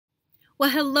Well,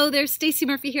 hello there, Stacey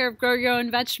Murphy here of Grow Your Own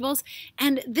Vegetables,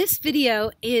 and this video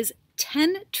is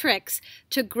 10 tricks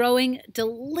to growing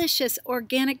delicious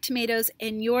organic tomatoes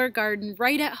in your garden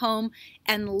right at home,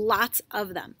 and lots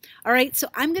of them. All right, so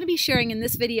I'm going to be sharing in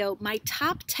this video my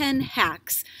top 10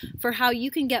 hacks for how you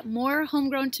can get more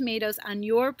homegrown tomatoes on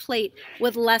your plate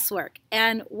with less work.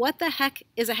 And what the heck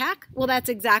is a hack? Well, that's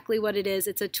exactly what it is.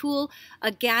 It's a tool,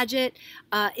 a gadget,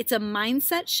 it's a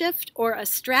mindset shift or a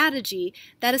strategy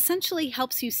that essentially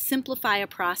helps you simplify a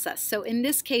process. So in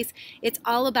this case, it's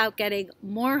all about getting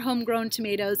more homegrown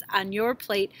tomatoes on your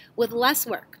plate with less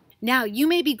work. Now, you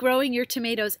may be growing your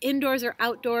tomatoes indoors or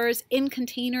outdoors, in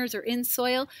containers or in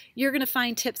soil. You're going to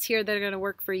find tips here that are going to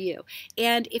work for you.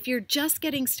 And if you're just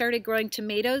getting started growing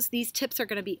tomatoes, these tips are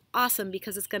going to be awesome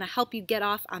because it's going to help you get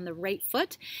off on the right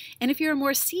foot. And if you're a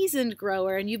more seasoned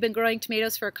grower and you've been growing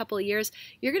tomatoes for a couple of years,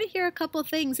 you're going to hear a couple of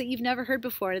things that you've never heard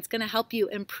before, and it's going to help you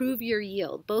improve your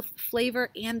yield, both flavor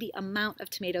and the amount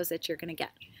of tomatoes that you're going to get.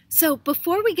 So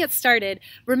before we get started,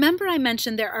 remember I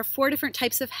mentioned there are 4 different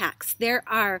types of hacks. There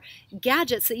are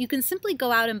gadgets that you can simply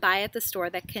go out and buy at the store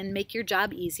that can make your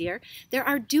job easier. There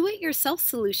are do-it-yourself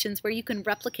solutions where you can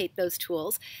replicate those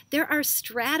tools. There are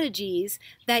strategies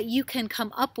that you can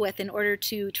come up with in order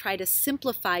to try to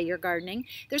simplify your gardening.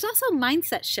 There's also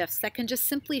mindset shifts that can just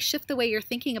simply shift the way you're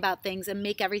thinking about things and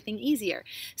make everything easier.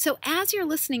 So as you're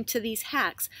listening to these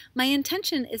hacks, my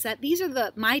intention is that these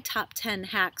are my top 10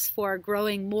 hacks for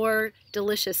growing more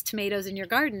delicious tomatoes in your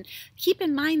garden. Keep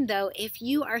in mind though, if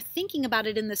you are thinking about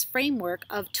it in this framework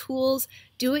of tools,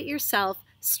 do-it-yourself,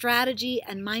 strategy,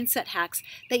 and mindset hacks,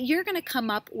 that you're going to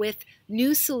come up with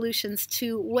new solutions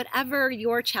to whatever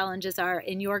your challenges are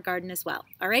in your garden as well.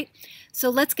 All right,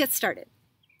 so let's get started.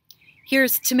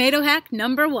 Here's tomato hack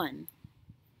number 1.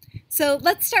 So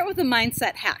let's start with a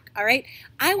mindset hack, all right?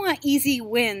 I want easy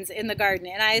wins in the garden,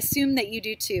 and I assume that you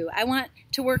do too. I want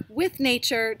to work with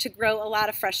nature to grow a lot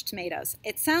of fresh tomatoes.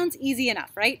 It sounds easy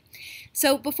enough, right?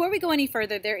 So before we go any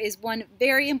further, there is one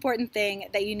very important thing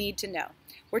that you need to know.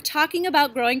 We're talking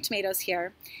about growing tomatoes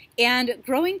here, and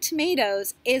growing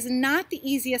tomatoes is not the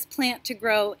easiest plant to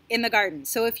grow in the garden.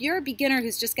 So if you're a beginner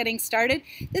who's just getting started,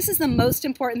 this is the most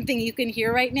important thing you can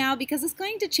hear right now because it's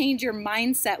going to change your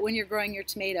mindset when you're growing your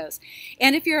tomatoes.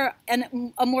 And if you're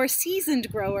a more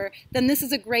seasoned grower, then this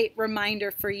is a great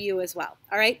reminder for you as well.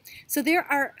 All right, so there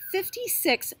are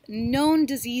 56 known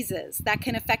diseases that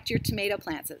can affect your tomato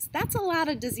plants. That's a lot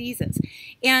of diseases.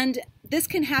 And this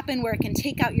can happen where it can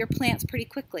take out your plants pretty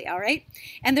quickly, all right?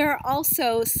 And there are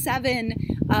also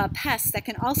 7 pests that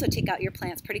can also take out your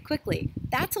plants pretty quickly.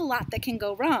 That's a lot that can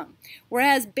go wrong.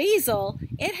 Whereas basil,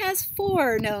 it has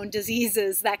 4 known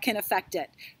diseases that can affect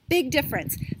it. Big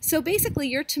difference. So basically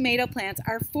your tomato plants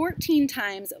are 14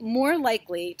 times more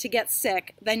likely to get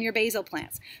sick than your basil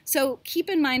plants. So keep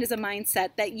in mind as a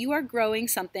mindset that you are growing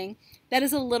something that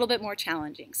is a little bit more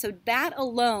challenging. So that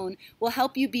alone will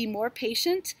help you be more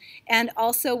patient and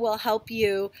also will help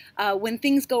you when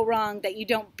things go wrong that you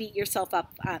don't beat yourself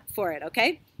up for it,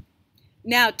 okay?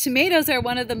 Now, tomatoes are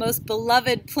one of the most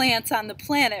beloved plants on the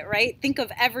planet, right? Think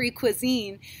of every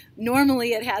cuisine.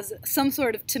 Normally it has some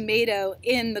sort of tomato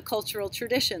in the cultural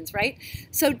traditions, right?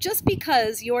 So just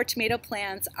because your tomato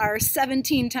plants are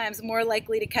 17 times more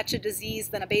likely to catch a disease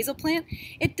than a basil plant,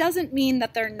 it doesn't mean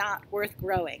that they're not worth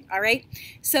growing, all right?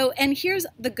 So, and here's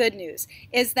the good news,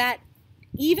 is that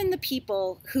even the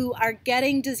people who are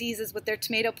getting diseases with their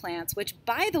tomato plants, which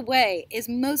by the way is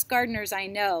most gardeners I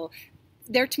know,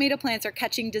 their tomato plants are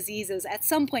catching diseases at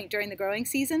some point during the growing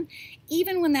season.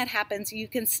 Even when that happens, you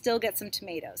can still get some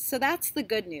tomatoes. So that's the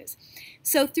good news.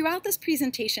 So throughout this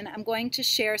presentation, I'm going to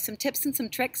share some tips and some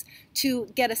tricks to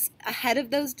get us ahead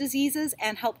of those diseases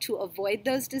and help to avoid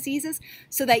those diseases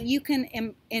so that you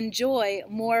can enjoy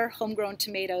more homegrown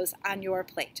tomatoes on your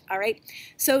plate, all right?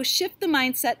 So shift the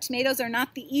mindset. Tomatoes are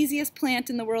not the easiest plant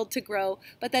in the world to grow,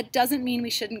 but that doesn't mean we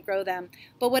shouldn't grow them.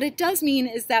 But what it does mean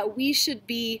is that we should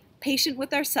be patient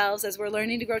with ourselves as we're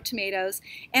learning to grow tomatoes,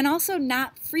 and also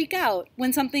not freak out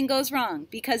when something goes wrong,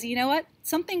 because you know what?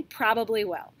 Something probably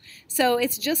will. So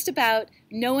it's just about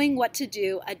knowing what to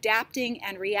do, adapting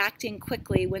and reacting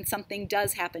quickly when something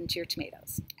does happen to your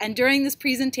tomatoes. And during this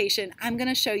presentation, I'm going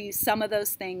to show you some of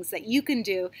those things that you can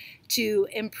do to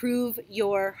improve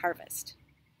your harvest.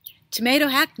 Tomato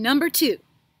hack number 2.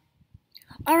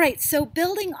 All right, so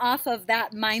building off of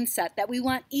that mindset that we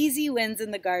want easy wins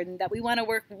in the garden, that we want to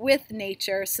work with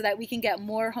nature so that we can get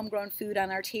more homegrown food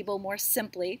on our table more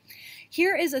simply,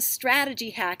 here is a strategy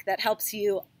hack that helps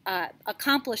you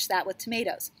accomplish that with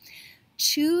tomatoes.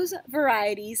 choose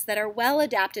varieties that are well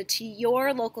adapted to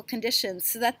your local conditions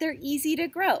so that they're easy to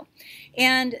grow.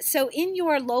 And so in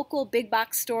your local big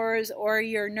box stores or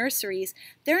your nurseries,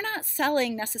 they're not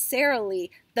selling necessarily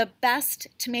the best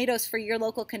tomatoes for your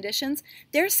local conditions.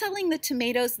 They're selling the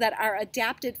tomatoes that are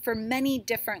adapted for many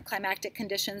different climatic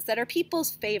conditions that are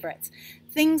people's favorites.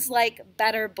 Things like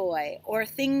Better Boy, or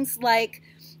things like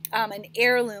an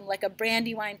heirloom like a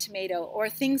Brandywine tomato, or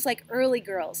things like Early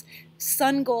Girls,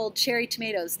 Sun Gold cherry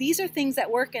tomatoes. These are things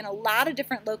that work in a lot of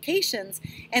different locations,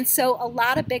 and so a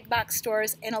lot of big box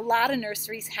stores and a lot of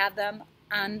nurseries have them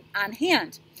on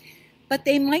hand. But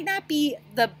they might not be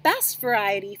the best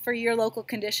variety for your local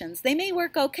conditions. They may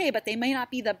work okay, but they may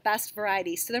not be the best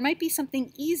variety. So there might be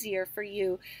something easier for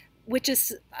you, which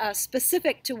is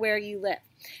specific to where you live.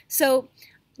 So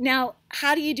now,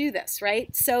 how do you do this,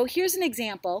 right? So here's an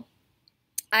example.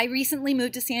 I recently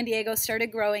moved to San Diego, started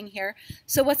growing here.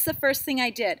 So what's the first thing I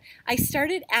did? I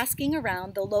started asking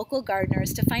around the local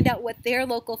gardeners to find out what their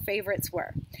local favorites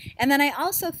were. And then I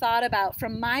also thought about,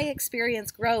 from my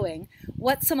experience growing,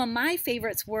 what some of my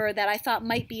favorites were that I thought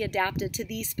might be adapted to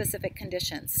these specific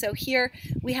conditions. So here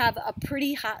we have a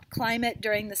pretty hot climate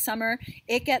during the summer.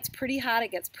 It gets pretty hot,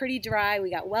 it gets pretty dry.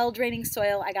 We got well-draining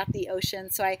soil, I got the ocean.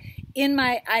 So I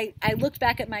looked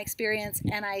back at my experience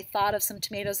and I thought of some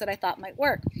tomatoes that I thought might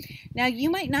work. Now you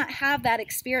might not have that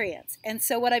experience, and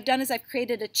so what I've done is I've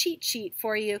created a cheat sheet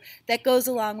for you that goes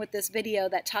along with this video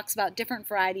that talks about different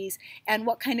varieties and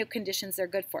what kind of conditions they're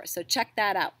good for. So check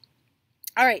that out.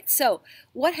 All right, so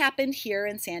what happened here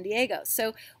in San Diego?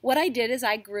 So what I did is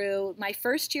I grew my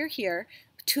first year here.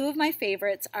 Two of my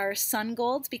favorites are Sun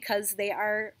Golds because they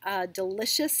are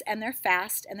delicious and they're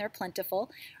fast and they're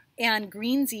plentiful, and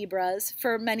Green Zebras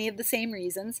for many of the same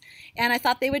reasons, and I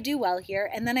thought they would do well here.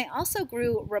 And then I also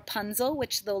grew Rapunzel,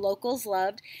 which the locals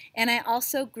loved, and I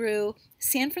also grew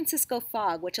San Francisco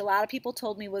Fog, which a lot of people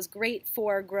told me was great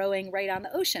for growing right on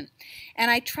the ocean. And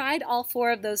I tried all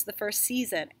four of those the first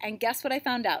season, and guess what I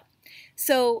found out?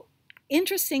 So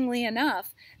interestingly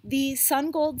enough, the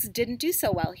Sun Golds didn't do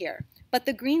so well here, but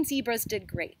the Green Zebras did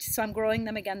great, so I'm growing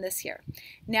them again this year.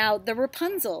 Now, the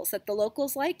Rapunzels that the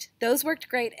locals liked, those worked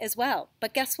great as well.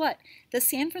 But guess what? The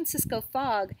San Francisco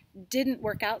Fog didn't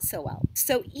work out so well.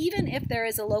 So even if there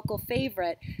is a local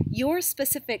favorite, your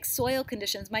specific soil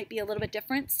conditions might be a little bit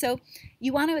different. So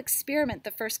you want to experiment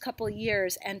the first couple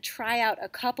years and try out a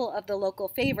couple of the local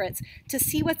favorites to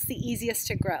see what's the easiest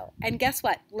to grow. And guess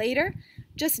what? Later,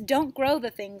 just don't grow the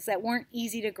things that weren't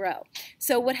easy to grow.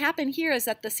 So what happened here is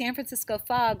that the San Francisco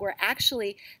Fog were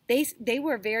actually, they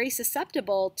were very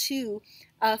susceptible to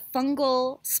a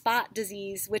fungal spot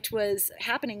disease, which was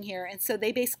happening here. And so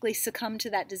they basically succumbed to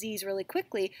that disease really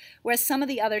quickly, whereas some of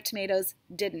the other tomatoes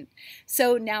didn't.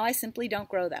 So now I simply don't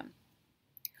grow them.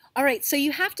 All right, so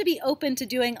you have to be open to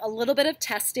doing a little bit of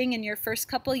testing in your first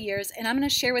couple years, and I'm going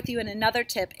to share with you in another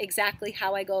tip exactly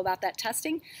how I go about that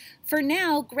testing. For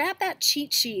now, grab that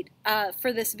cheat sheet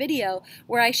for this video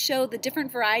where I show the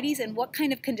different varieties and what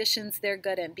kind of conditions they're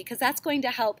good in, because that's going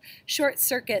to help short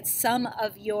circuit some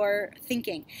of your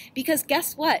thinking. Because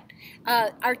guess what?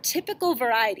 Our typical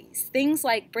varieties, things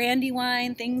like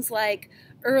Brandywine, things like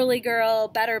Early Girl,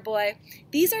 Better Boy,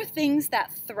 these are things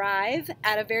that thrive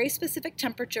at a very specific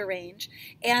temperature range,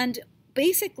 and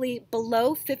basically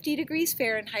below 50 degrees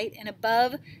Fahrenheit and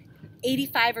above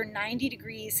 85 or 90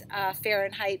 degrees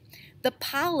Fahrenheit, the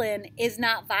pollen is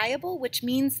not viable, which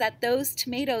means that those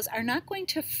tomatoes are not going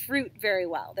to fruit very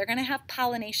well. They're going to have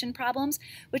pollination problems,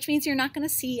 which means you're not going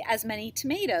to see as many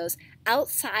tomatoes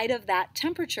outside of that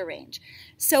temperature range.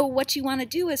 So what you want to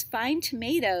do is find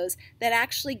tomatoes that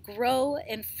actually grow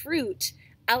and fruit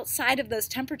outside of those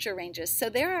temperature ranges. So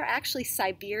there are actually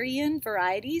Siberian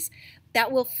varieties that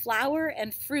will flower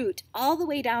and fruit all the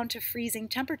way down to freezing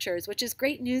temperatures, which is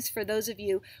great news for those of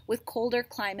you with colder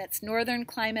climates, northern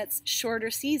climates, shorter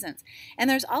seasons. And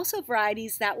there's also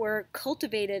varieties that were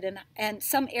cultivated and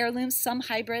some heirlooms, some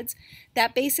hybrids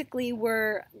that basically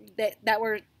were that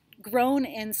were grown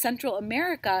in Central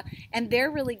America, and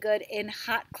they're really good in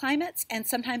hot climates and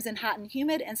sometimes in hot and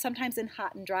humid and sometimes in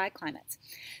hot and dry climates.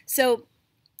 So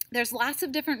there's lots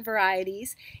of different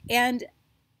varieties, and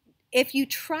if you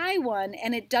try one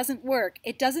and it doesn't work,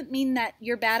 it doesn't mean that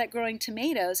you're bad at growing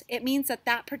tomatoes. It means that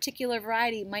that particular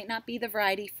variety might not be the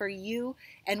variety for you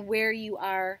and where you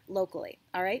are locally,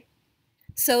 all right?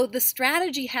 So the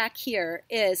strategy hack here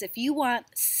is, if you want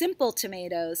simple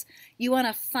tomatoes, you want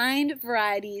to find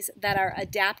varieties that are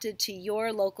adapted to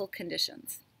your local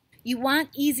conditions. You want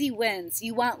easy wins.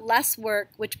 You want less work,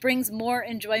 which brings more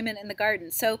enjoyment in the garden.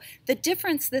 So the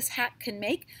difference this hack can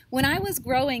make, when I was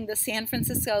growing the San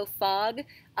Francisco Fog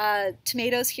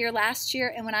tomatoes here last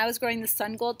year, and when I was growing the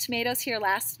Sun Gold tomatoes here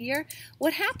last year,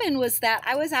 what happened was that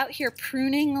I was out here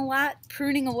pruning a lot,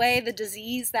 pruning away the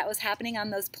disease that was happening on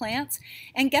those plants.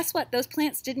 And guess what? Those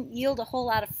plants didn't yield a whole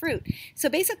lot of fruit. So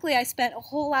basically I spent a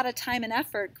whole lot of time and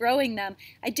effort growing them.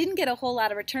 I didn't get a whole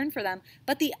lot of return for them,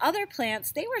 but the other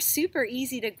plants, they were super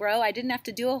easy to grow. I didn't have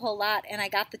to do a whole lot, and I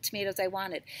got the tomatoes I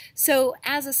wanted. So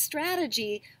as a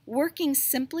strategy, working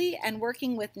simply and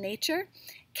working with nature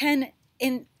can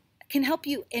help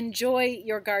you enjoy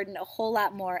your garden a whole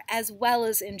lot more, as well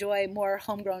as enjoy more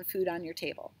homegrown food on your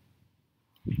table.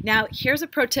 Now, here's a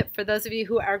pro tip for those of you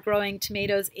who are growing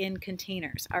tomatoes in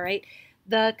containers, all right?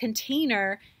 The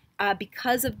container,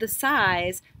 because of the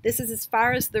size, this is as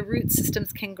far as the root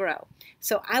systems can grow.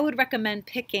 So I would recommend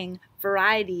picking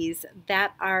varieties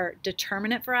that are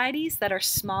determinate varieties, that are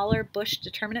smaller bush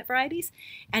determinate varieties,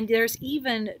 and there's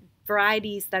even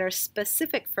varieties that are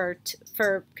specific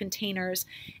for containers,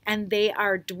 and they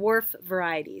are dwarf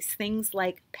varieties, things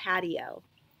like patio.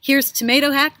 Here's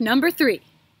tomato hack number 3.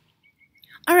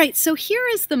 All right, so here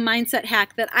is the mindset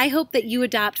hack that I hope that you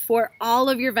adopt for all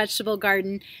of your vegetable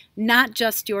garden, not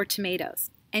just your tomatoes.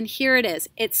 And here it is.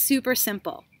 It's super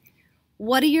simple.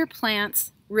 What do your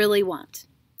plants really want?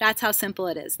 That's how simple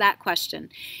it is, that question.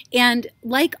 And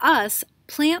like us,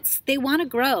 plants, they want to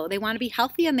grow. They want to be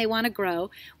healthy and they want to grow.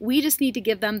 We just need to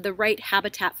give them the right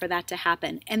habitat for that to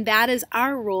happen. And that is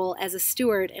our role as a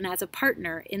steward and as a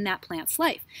partner in that plant's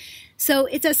life. So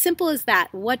it's as simple as that.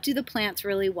 What do the plants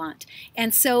really want?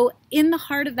 And so in the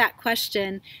heart of that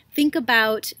question, think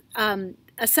about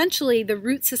essentially the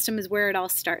root system is where it all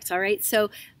starts, all right? So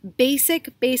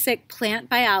basic plant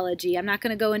biology. I'm not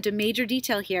going to go into major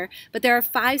detail here, but there are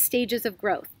 5 stages of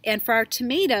growth. And for our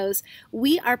tomatoes,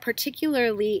 we are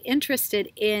particularly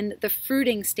interested in the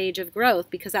fruiting stage of growth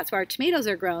because that's where our tomatoes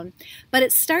are grown. But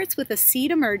it starts with a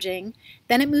seed emerging,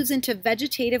 then it moves into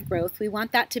vegetative growth. We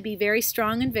want that to be very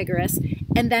strong and vigorous,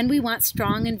 and then we want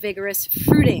strong and vigorous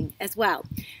fruiting as well.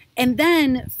 And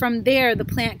then from there, the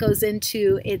plant goes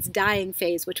into its dying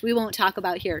phase, which we won't talk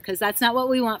about here because that's not what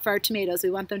we want for our tomatoes. We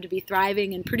want them to be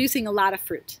thriving and producing a lot of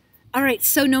fruit. All right,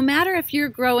 so no matter if you're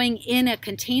growing in a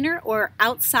container or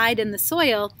outside in the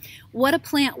soil, what a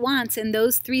plant wants in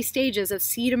those 3 stages of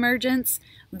seed emergence,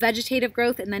 vegetative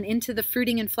growth, and then into the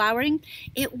fruiting and flowering,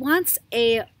 it wants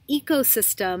an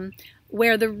ecosystem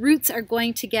where the roots are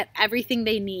going to get everything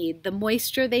they need, the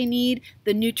moisture they need,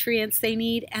 the nutrients they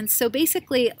need. And so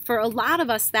basically, for a lot of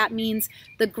us, that means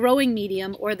the growing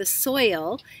medium or the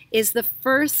soil is the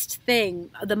first thing,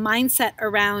 the mindset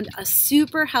around a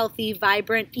super healthy,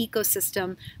 vibrant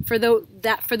ecosystem for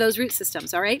those root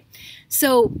systems, all right?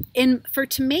 So for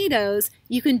tomatoes,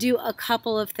 you can do a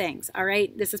couple of things, all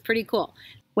right? This is pretty cool.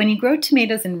 When you grow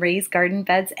tomatoes in raised garden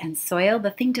beds and soil,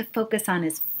 the thing to focus on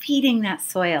is feeding that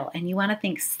soil. And you want to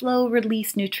think slow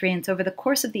release nutrients over the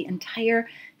course of the entire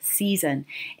season.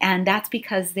 And that's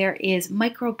because there is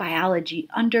microbiology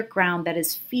underground that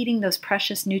is feeding those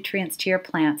precious nutrients to your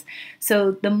plants.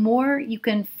 So the more you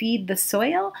can feed the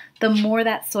soil, the more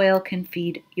that soil can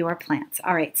feed your plants.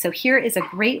 All right, so here is a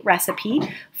great recipe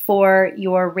for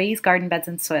your raised garden beds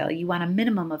and soil. You want a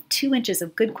minimum of 2 inches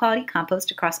of good quality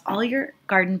compost across all your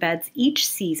garden beds each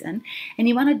season, and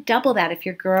you want to double that if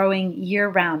you're growing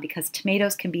year-round because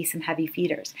tomatoes can be some heavy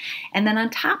feeders. And then on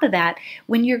top of that,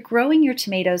 when you're growing your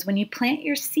tomatoes, when you plant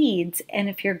your seeds, and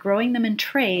if you're growing them in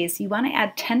trays, you want to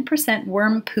add 10%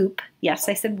 worm poop, yes,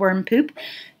 I said worm poop,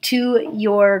 to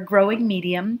your growing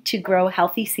medium to grow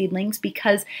healthy seedlings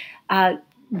because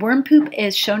worm poop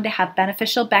is shown to have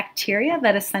beneficial bacteria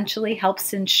that essentially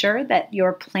helps ensure that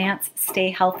your plants stay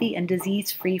healthy and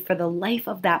disease-free for the life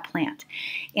of that plant.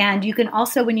 And you can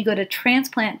also, when you go to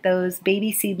transplant those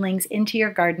baby seedlings into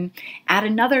your garden, add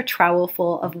another trowel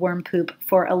full of worm poop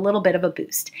for a little bit of a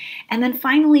boost. And then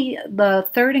finally, the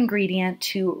third ingredient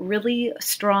to really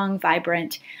strong,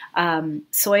 vibrant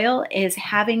soil is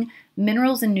having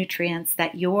minerals and nutrients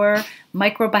that your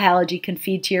microbiology can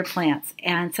feed to your plants.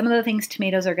 And some of the things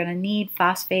tomatoes are going to need: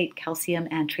 phosphate, calcium,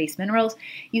 and trace minerals.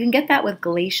 You can get that with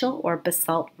glacial or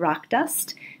basalt rock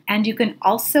dust. And you can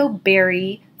also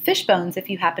bury fish bones if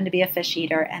you happen to be a fish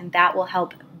eater, and that will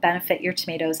help benefit your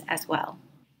tomatoes as well.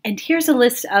 And here's a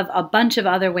list of a bunch of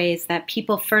other ways that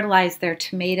people fertilize their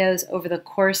tomatoes over the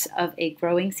course of a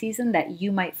growing season that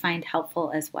you might find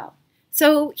helpful as well.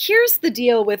 So here's the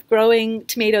deal with growing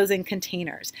tomatoes in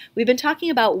containers. We've been talking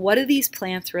about what do these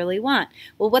plants really want?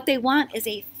 Well, what they want is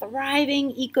a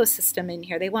thriving ecosystem in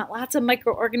here. They want lots of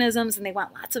microorganisms and they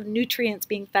want lots of nutrients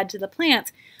being fed to the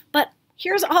plants. But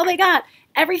here's all they got.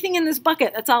 everything in this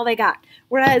bucket, that's all they got.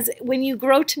 Whereas when you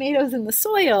grow tomatoes in the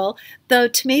soil, the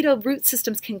tomato root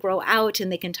systems can grow out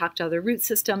and they can talk to other root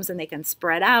systems and they can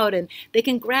spread out and they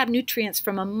can grab nutrients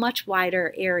from a much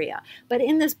wider area. But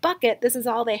in this bucket, this is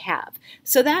all they have.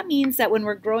 So that means that when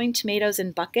we're growing tomatoes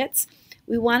in buckets,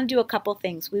 we want to do a couple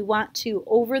things. We want to,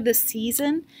 over the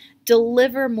season,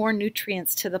 deliver more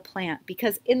nutrients to the plant,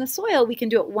 because in the soil we can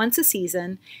do it once a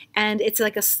season and it's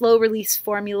like a slow release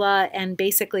formula, and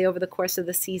basically over the course of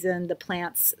the season the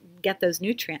plants get those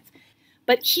nutrients.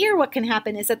 But here what can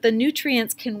happen is that the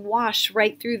nutrients can wash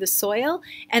right through the soil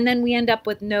and then we end up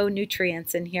with no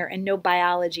nutrients in here and no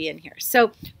biology in here.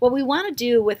 So what we want to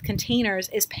do with containers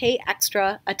is pay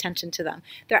extra attention to them.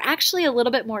 They're actually a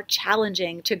little bit more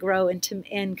challenging to grow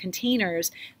in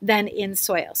containers than in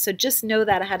soil. So just know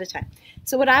that ahead of time.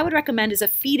 So what I would recommend is a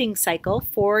feeding cycle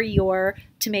for your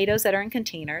tomatoes that are in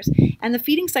containers. And the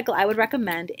feeding cycle I would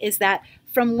recommend is that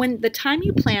from when the time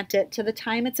you plant it to the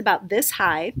time it's about this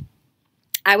high,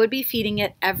 I would be feeding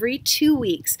it every 2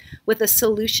 weeks with a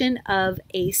solution of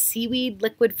a seaweed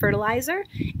liquid fertilizer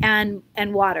and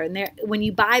water. And when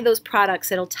you buy those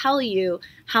products, it'll tell you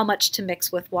how much to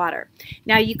mix with water.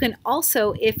 Now you can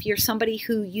also, if you're somebody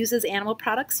who uses animal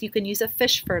products, you can use a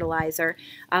fish fertilizer,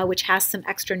 which has some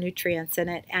extra nutrients in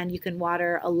it, and you can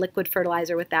water a liquid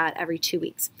fertilizer with that every 2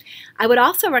 weeks. I would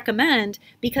also recommend,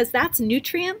 because that's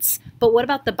nutrients, but what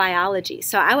about the biology?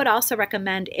 So I would also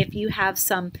recommend, if you have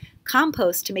some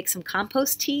compost, to make some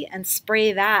compost tea and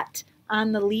spray that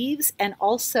on the leaves and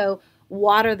also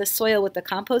water the soil with the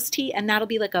compost tea, and that'll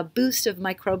be like a boost of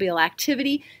microbial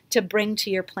activity to bring to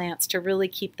your plants to really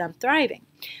keep them thriving.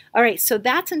 All right, so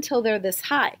that's until they're this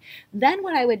high. Then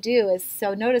what I would do is,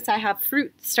 so notice I have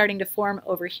fruit starting to form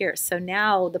over here. So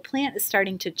now the plant is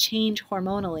starting to change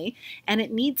hormonally and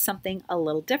it needs something a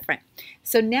little different.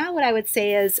 So now what I would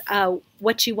say is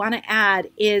what you want to add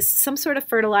is some sort of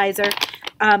fertilizer.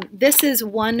 This is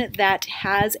one that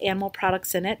has animal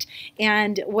products in it,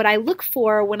 and what I look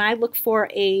for when I look for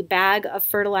a bag of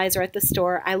fertilizer at the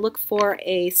store, I look for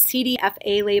a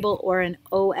CDFA label or an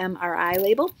OMRI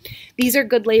label. These are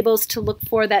good labels to look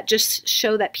for that just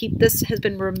show that this has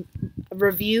been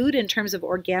reviewed in terms of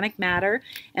organic matter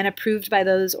and approved by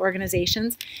those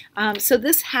organizations. So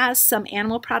this has some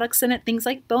animal products in it, things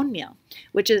like bone meal,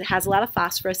 which has a lot of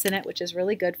phosphorus in it, which is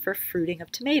really good for fruiting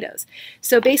of tomatoes.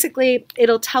 So basically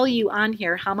it'll tell you on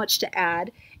here how much to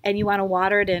add, and you want to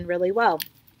water it in really well.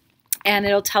 And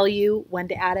it'll tell you when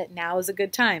to add it. Now is a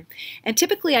good time. And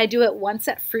typically I do it once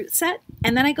at fruit set,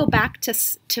 and then I go back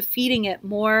to feeding it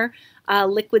more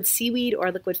liquid seaweed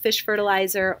or liquid fish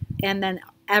fertilizer, and then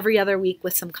every other week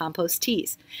with some compost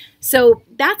teas. So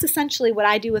that's essentially what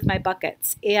I do with my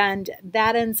buckets, and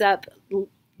that ends up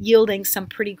yielding some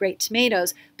pretty great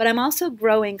tomatoes, but I'm also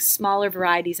growing smaller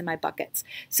varieties in my buckets.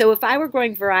 So if I were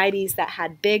growing varieties that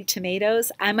had big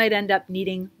tomatoes, I might end up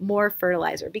needing more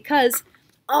fertilizer, because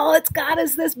all it's got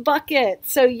is this bucket.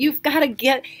 So you've got to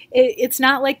get, it's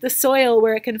not like the soil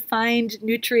where it can find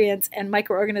nutrients and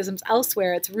microorganisms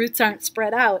elsewhere. Its roots aren't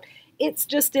spread out. It's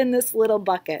just in this little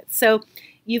bucket. So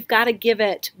you've got to give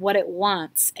it what it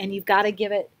wants, and you've got to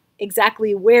give it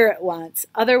exactly where it wants.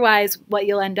 Otherwise, what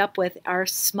you'll end up with are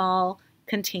small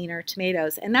container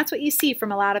tomatoes. And that's what you see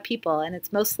from a lot of people, and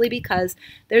it's mostly because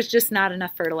there's just not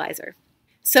enough fertilizer.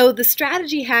 So the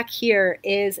strategy hack here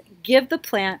is give the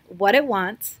plant what it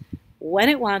wants, when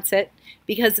it wants it,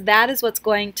 because that is what's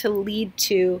going to lead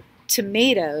to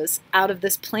tomatoes out of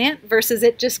this plant versus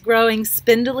it just growing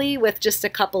spindly with just a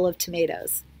couple of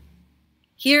tomatoes.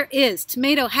 Here is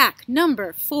tomato hack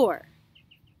number 4.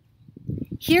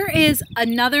 Here is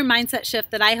another mindset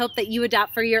shift that I hope that you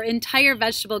adopt for your entire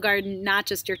vegetable garden, not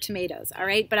just your tomatoes, all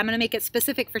right? But I'm going to make it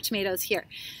specific for tomatoes here.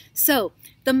 So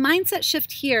the mindset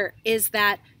shift here is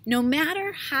that no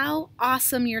matter how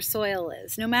awesome your soil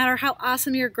is, no matter how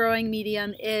awesome your growing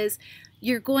medium is,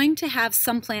 you're going to have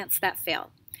some plants that fail.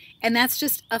 And that's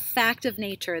just a fact of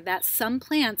nature, that some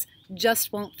plants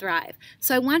just won't thrive.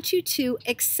 So I want you to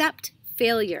accept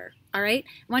failure. All right,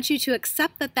 I want you to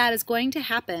accept that that is going to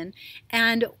happen,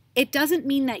 and it doesn't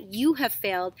mean that you have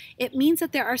failed. It means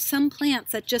that there are some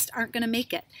plants that just aren't going to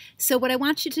make it. So what I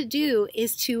want you to do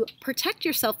is to protect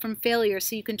yourself from failure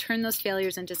so you can turn those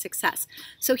failures into success.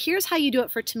 So here's how you do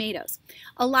it for tomatoes.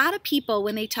 A lot of people,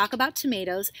 when they talk about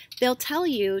tomatoes, they'll tell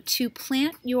you to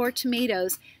plant your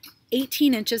tomatoes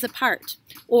 18 inches apart,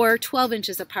 or 12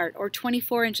 inches apart, or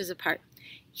 24 inches apart.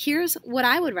 Here's what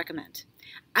I would recommend.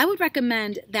 I would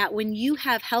recommend that when you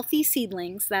have healthy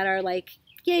seedlings that are like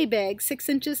yay big, 6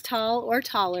 inches tall or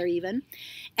taller even,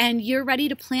 and you're ready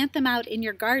to plant them out in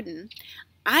your garden,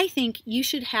 I think you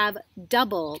should have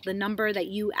double the number that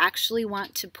you actually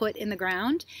want to put in the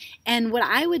ground. And what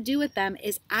I would do with them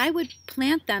is I would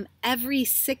plant them every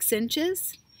 6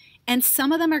 inches. And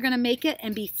some of them are going to make it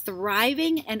and be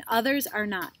thriving, and others are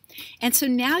not. And so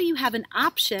now you have an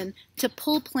option to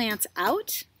pull plants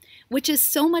out, which is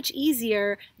so much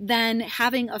easier than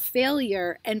having a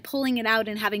failure and pulling it out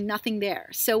and having nothing there.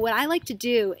 So what I like to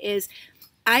do is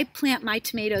I plant my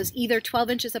tomatoes either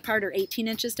 12 inches apart or 18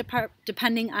 inches apart,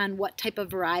 depending on what type of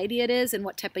variety it is and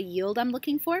what type of yield I'm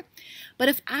looking for. But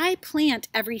if I plant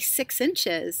every 6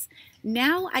 inches,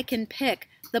 now I can pick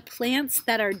the plants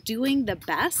that are doing the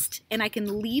best, and I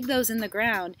can leave those in the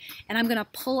ground, and I'm going to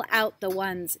pull out the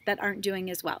ones that aren't doing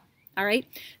as well. All right,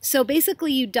 so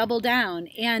basically you double down,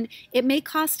 and it may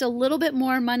cost a little bit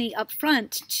more money up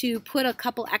front to put a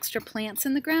couple extra plants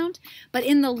in the ground, but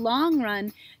in the long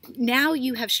run, now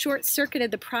you have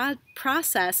short-circuited the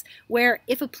process where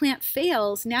if a plant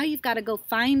fails, now you've got to go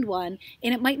find one,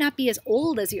 and it might not be as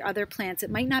old as your other plants.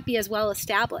 It might not be as well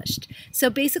established. So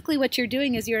basically what you're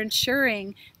doing is you're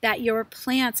ensuring that your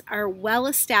plants are well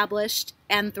established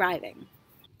and thriving.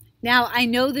 Now, I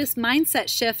know this mindset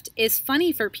shift is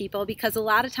funny for people because a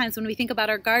lot of times when we think about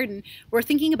our garden, we're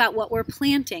thinking about what we're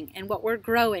planting and what we're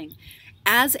growing.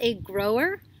 As a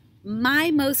grower, my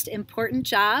most important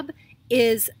job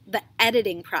is the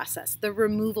editing process, the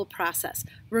removal process,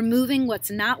 removing what's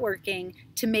not working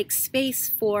to make space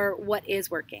for what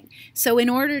is working. So in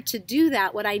order to do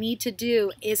that, what I need to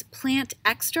do is plant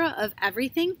extra of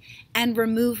everything and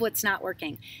remove what's not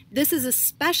working. This is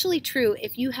especially true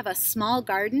if you have a small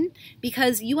garden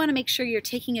because you want to make sure you're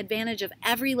taking advantage of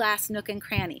every last nook and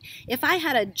cranny. If I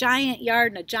had a giant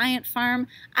yard and a giant farm,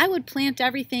 I would plant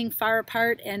everything far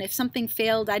apart, and if something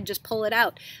failed, I'd just pull it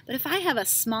out. But if I have a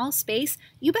small space,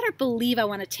 you better believe I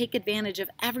want to take advantage of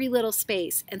every little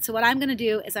space. And so what I'm going to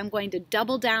do is I'm going to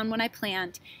double down when I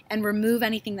plant and remove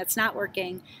anything that's not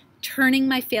working, turning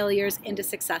my failures into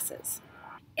successes.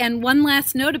 And one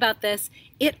last note about this,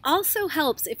 it also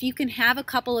helps if you can have a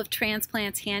couple of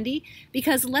transplants handy,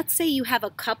 because let's say you have a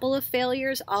couple of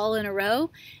failures all in a row,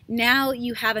 now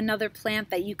you have another plant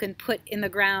that you can put in the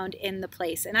ground in the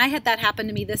place. And I had that happen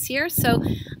to me this year. So,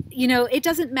 you know, it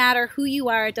doesn't matter who you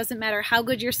are, it doesn't matter how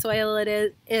good your soil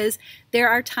it is. There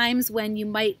are times when you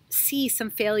might see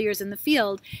some failures in the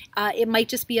field. It might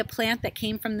just be a plant that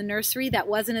came from the nursery that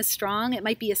wasn't as strong. It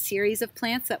might be a series of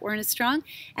plants that weren't as strong,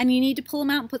 and you need to pull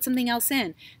them out and put something else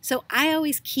in. So I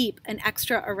always keep an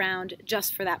extra around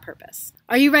just for that purpose.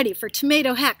 Are you ready for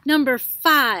tomato hack number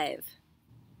 5?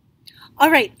 All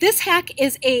right, this hack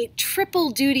is a triple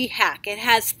duty hack. It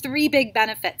has 3 big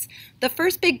benefits. The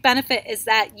first big benefit is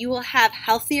that you will have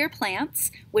healthier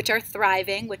plants, which are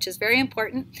thriving, which is very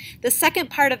important. The second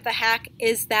part of the hack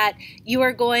is that you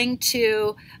are going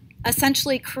to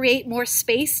essentially create more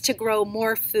space to grow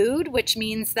more food, which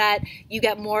means that you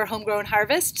get more homegrown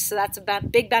harvest, so that's a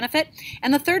big benefit.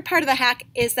 And the third part of the hack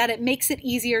is that it makes it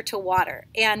easier to water.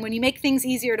 And when you make things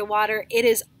easier to water, it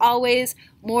is always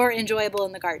more enjoyable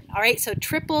in the garden. All right, so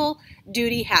triple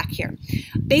duty hack here.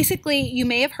 Basically, you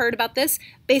may have heard about this,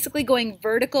 basically going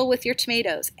vertical with your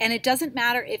tomatoes. And it doesn't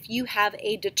matter if you have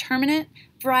a determinate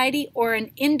variety or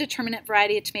an indeterminate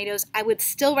variety of tomatoes, I would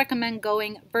still recommend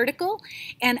going vertical.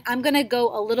 And I'm going to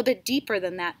go a little bit deeper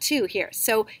than that too here.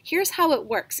 So here's how it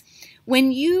works.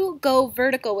 When you go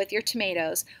vertical with your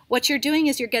tomatoes, what you're doing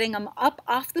is you're getting them up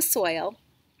off the soil.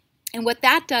 And what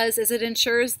that does is it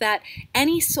ensures that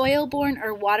any soil-borne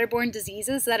or waterborne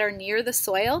diseases that are near the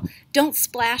soil don't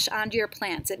splash onto your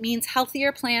plants. It means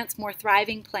healthier plants, more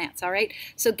thriving plants, all right?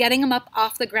 So getting them up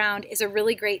off the ground is a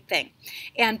really great thing.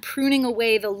 And pruning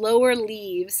away the lower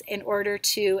leaves in order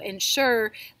to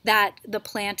ensure that the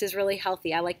plant is really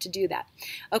healthy. I like to do that.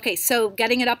 Okay, so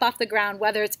getting it up off the ground,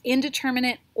 whether it's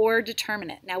indeterminate or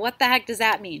determinate. Now, what the heck does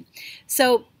that mean?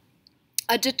 So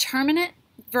a determinate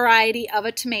variety of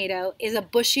a tomato is a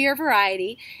bushier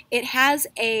variety. It has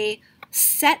a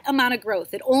set amount of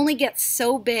growth. It only gets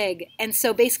so big, and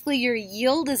so basically your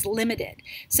yield is limited.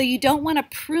 So you don't want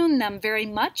to prune them very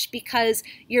much because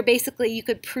you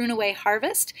could prune away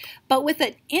harvest. But with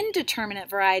an indeterminate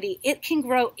variety, it can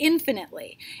grow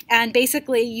infinitely. And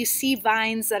basically you see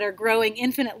vines that are growing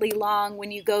infinitely long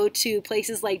when you go to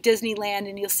places like Disneyland,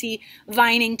 and you'll see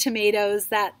vining tomatoes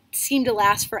that seem to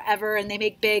last forever, and they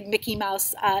make big Mickey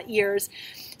Mouse ears.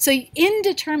 So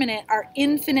indeterminate are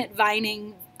infinite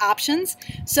vining options.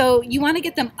 So you want to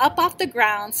get them up off the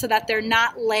ground so that they're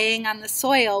not laying on the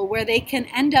soil where they can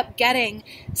end up getting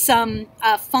some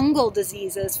fungal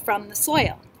diseases from the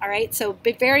soil. All right, so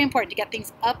very important to get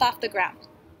things up off the ground.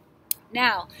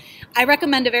 Now, I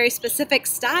recommend a very specific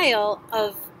style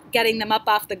of getting them up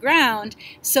off the ground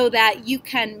so that you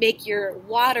can make your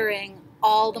watering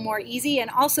all the more easy.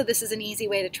 And also this is an easy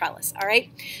way to trellis, all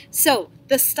right? So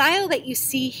the style that you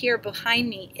see here behind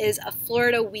me is a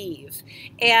Florida weave.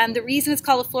 And the reason it's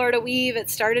called a Florida weave, it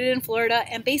started in Florida,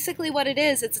 and basically what it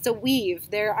is, it's a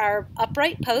weave. There are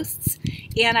upright posts,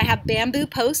 and I have bamboo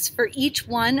posts for each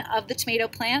one of the tomato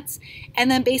plants.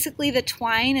 And then basically the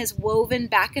twine is woven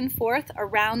back and forth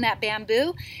around that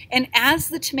bamboo. And as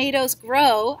the tomatoes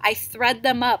grow, I thread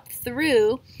them up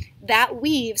through that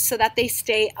weave so that they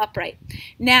stay upright.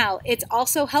 Now, it's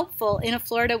also helpful in a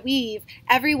Florida weave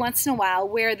every once in a while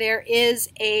where there is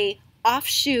a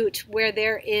offshoot where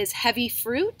there is heavy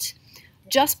fruit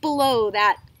just below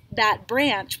that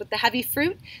branch with the heavy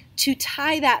fruit, to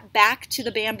tie that back to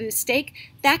the bamboo stake.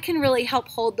 That can really help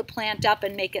hold the plant up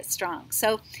and make it strong.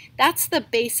 So that's the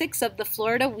basics of the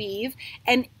Florida weave,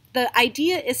 and the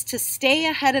idea is to stay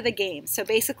ahead of the game. So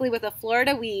basically with a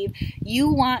Florida weave, you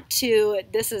want to,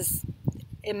 this is,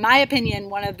 in my opinion,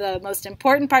 one of the most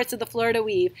important parts of the Florida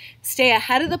weave, stay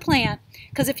ahead of the plant,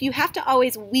 because if you have to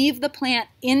always weave the plant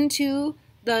into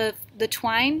the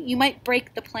twine, you might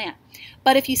break the plant.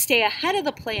 But if you stay ahead of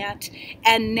the plant,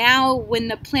 and now when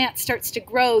the plant starts to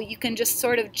grow, you can just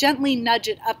sort of gently nudge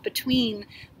it up between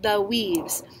the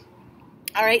weaves.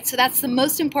 All right, so that's the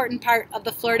most important part of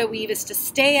the Florida weave, is to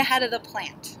stay ahead of the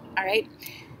plant. All right.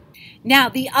 Now,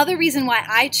 the other reason why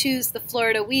I choose the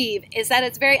Florida weave is that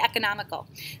it's very economical.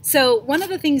 So one of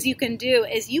the things you can do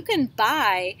is you can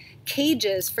buy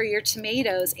cages for your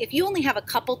tomatoes. If you only have a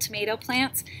couple tomato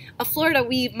plants, a Florida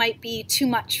weave might be too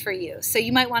much for you. So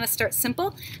you might want to start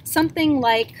simple. Something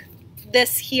like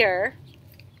this here,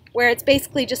 where it's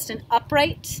basically just an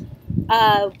upright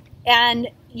and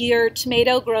your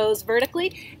tomato grows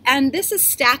vertically, and this is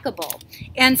stackable.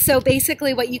 And so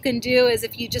basically what you can do is,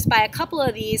 if you just buy a couple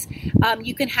of these,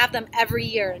 you can have them every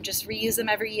year and just reuse them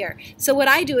every year. So what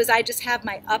I do is I just have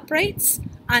my uprights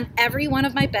on every one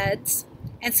of my beds,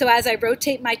 and so as I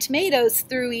rotate my tomatoes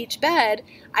through each bed,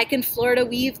 I can Florida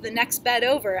weave the next bed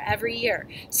over every year.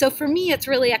 So for me, it's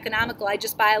really economical. I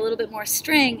just buy a little bit more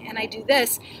string and I do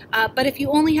this. But if you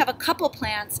only have a couple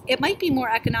plants, it might be more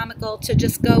economical to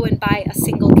just go and buy a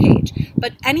single cage.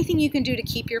 But anything you can do to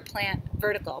keep your plant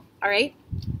vertical, all right?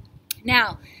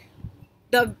 Now,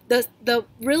 the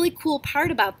really cool part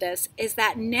about this is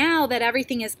that now that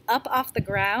everything is up off the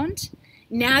ground,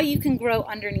 now you can grow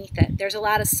underneath it. There's a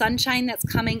lot of sunshine that's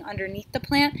coming underneath the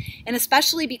plant, and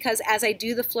especially because as I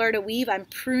do the Florida weave, I'm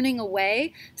pruning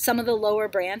away some of the lower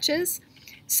branches.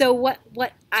 So what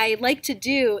I like to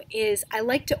do is I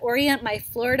like to orient my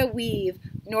Florida weave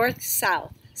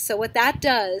north-south. So what that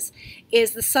does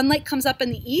is the sunlight comes up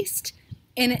in the east,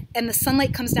 and the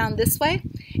sunlight comes down this way,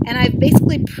 and I've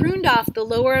basically pruned off the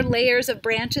lower layers of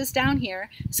branches down here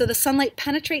so the sunlight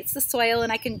penetrates the soil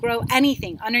and I can grow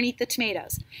anything underneath the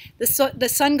tomatoes. The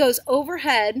sun goes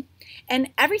overhead and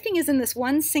everything is in this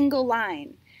one single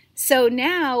line. So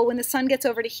now when the sun gets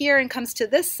over to here and comes to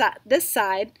this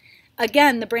side,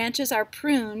 again, the branches are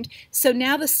pruned, so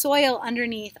now the soil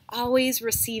underneath always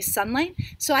receives sunlight,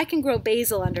 so I can grow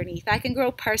basil underneath, I can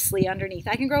grow parsley underneath,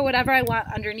 I can grow whatever I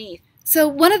want underneath. So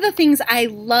one of the things I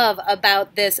love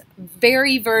about this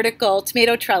very vertical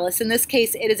tomato trellis, in this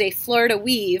case it is a Florida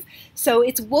weave, so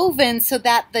it's woven so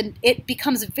that it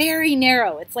becomes very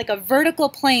narrow. It's like a vertical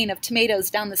plane of tomatoes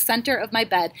down the center of my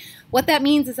bed. What that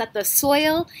means is that the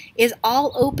soil is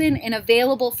all open and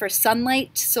available for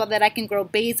sunlight so that I can grow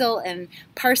basil and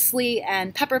parsley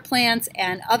and pepper plants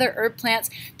and other herb plants.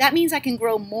 That means I can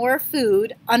grow more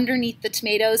food underneath the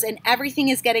tomatoes and everything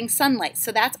is getting sunlight.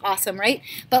 So that's awesome, right?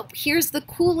 But here's the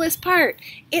coolest part.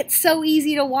 It's so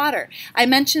easy to water. I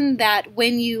mentioned that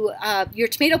when your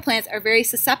tomato plants are very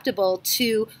susceptible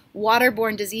to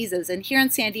waterborne diseases, and here in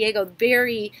San Diego,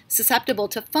 very susceptible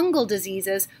to fungal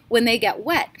diseases when they get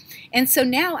wet. And so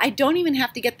now I don't even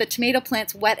have to get the tomato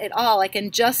plants wet at all. I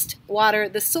can just water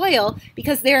the soil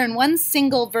because they're in one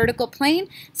single vertical plane.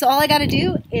 So all I got to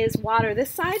do is water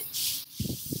this side.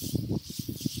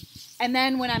 And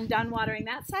then when I'm done watering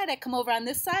that side, I come over on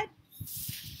this side.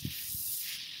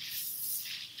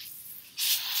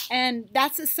 And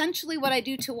that's essentially what I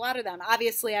do to water them.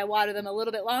 Obviously, I water them a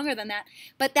little bit longer than that,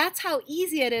 but that's how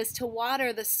easy it is to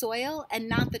water the soil and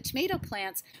not the tomato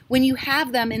plants when you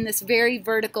have them in this very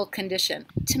vertical condition.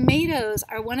 Tomatoes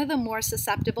are one of the more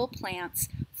susceptible plants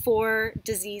for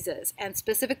diseases, and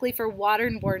specifically for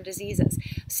waterborne diseases.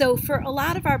 So for a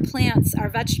lot of our plants, our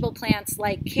vegetable plants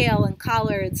like kale and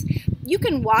collards, you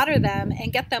can water them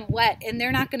and get them wet and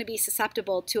they're not going to be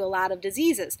susceptible to a lot of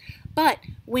diseases. But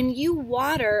when you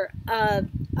water a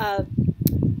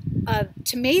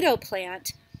tomato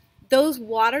plant, those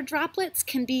water droplets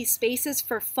can be spaces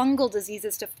for fungal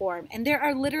diseases to form. And there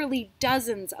are literally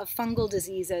dozens of fungal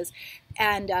diseases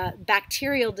and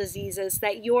bacterial diseases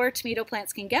that your tomato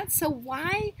plants can get. So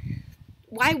why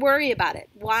worry about it?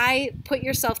 Why put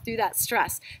yourself through that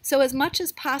stress? So as much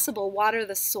as possible, water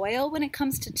the soil when it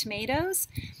comes to tomatoes.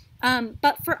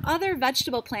 But for other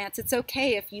vegetable plants, it's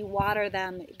okay if you water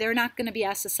them. They're not going to be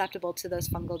as susceptible to those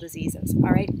fungal diseases,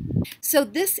 all right? So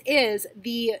this is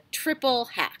the triple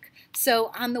hack.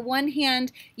 So on the one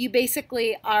hand, you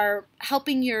basically are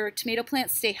helping your tomato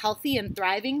plants stay healthy and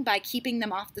thriving by keeping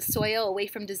them off the soil, away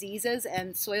from diseases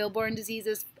and soil-borne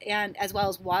diseases, and as well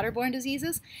as waterborne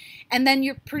diseases. And then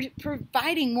you're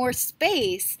providing more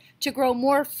space to grow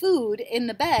more food in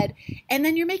the bed, and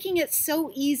then you're making it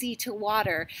so easy to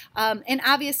water. And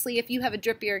obviously, if you have a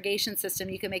drip irrigation system,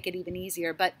 you can make it even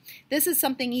easier. But this is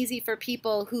something easy for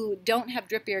people who don't have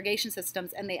drip irrigation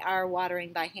systems and they are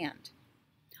watering by hand.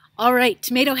 All right,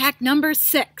 tomato hack number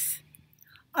 6.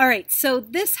 All right, so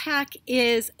this hack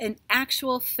is an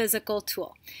actual physical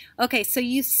tool. Okay, so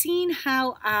you've seen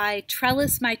how I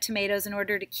trellis my tomatoes in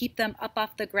order to keep them up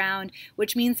off the ground,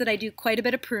 which means that I do quite a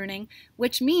bit of pruning,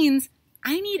 which means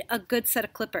I need a good set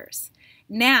of clippers.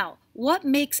 Now, what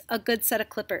makes a good set of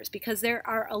clippers? Because there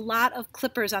are a lot of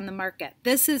clippers on the market.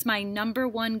 This is my number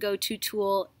one go-to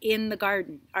tool in the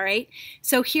garden, all right?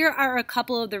 So here are a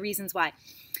couple of the reasons why.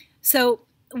 So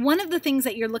one of the things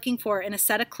that you're looking for in a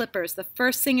set of clippers, the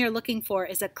first thing you're looking for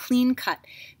is a clean cut.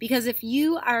 Because if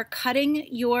you are cutting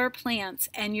your plants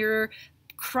and you're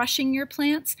crushing your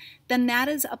plants, then that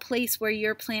is a place where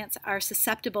your plants are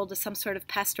susceptible to some sort of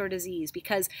pest or disease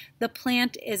because the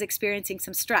plant is experiencing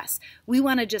some stress. We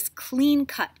want to just clean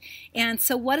cut. And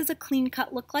so what does a clean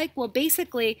cut look like? Well,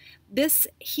 basically this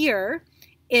here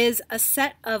is a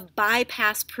set of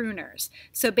bypass pruners.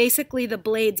 So basically the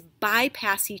blades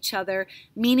bypass each other,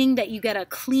 meaning that you get a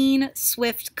clean,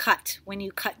 swift cut when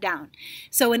you cut down.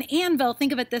 So an anvil,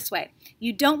 think of it this way.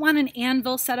 You don't want an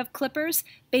anvil set of clippers.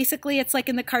 Basically, it's like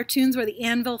in the cartoons where the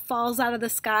anvil falls out of the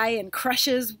sky and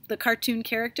crushes the cartoon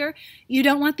character. You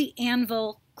don't want the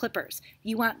anvil clippers.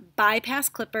 You want bypass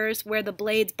clippers where the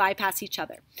blades bypass each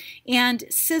other. And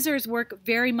scissors work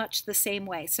very much the same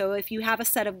way. So if you have a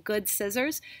set of good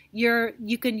scissors,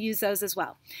 you can use those as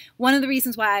well. One of the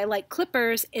reasons why I like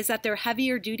clippers is that they're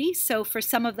heavier duty. So for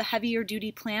some of the heavier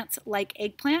duty plants like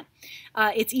eggplant,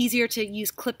 it's easier to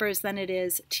use clippers than it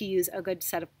is to use a good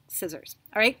set of scissors.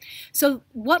 All right. So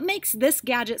what makes this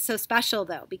gadget so special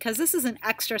though? Because this is an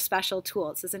extra special tool.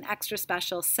 This is an extra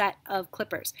special set of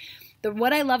clippers.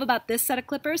 What I love about this set of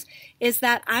clippers is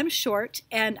that I'm short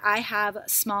and I have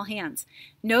small hands.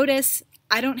 Notice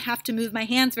I don't have to move my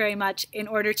hands very much in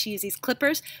order to use these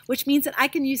clippers, which means that I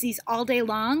can use these all day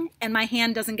long and my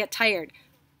hand doesn't get tired.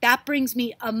 That brings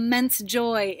me immense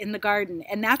joy in the garden,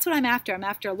 and that's what I'm after. I'm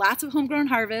after lots of homegrown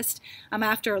harvest. I'm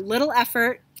after little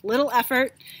effort,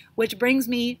 which brings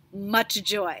me much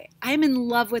joy. I'm in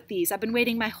love with these. I've been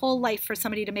waiting my whole life for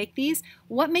somebody to make these.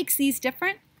 What makes these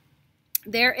different?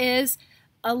 There is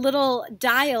a little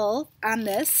dial on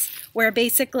this where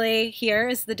basically here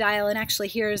is the dial, and actually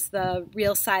here's the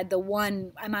real side, the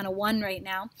 1. I'm on a 1 right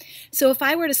now. So if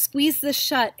I were to squeeze this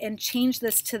shut and change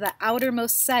this to the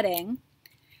outermost setting,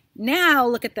 now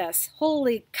look at this.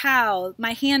 Holy cow,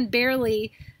 my hand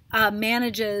barely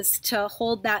manages to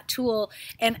hold that tool,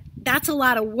 and that's a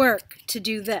lot of work to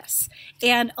do this.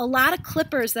 And a lot of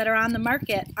clippers that are on the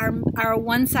market are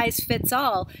one size fits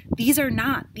all. These are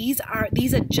not. These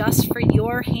adjust for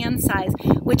your hand size,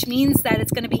 which means that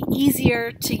it's going to be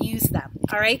easier to use them.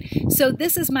 All right. So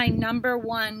this is my number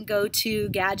one go-to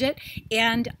gadget,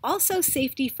 and also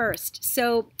safety first.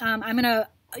 So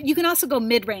you can also go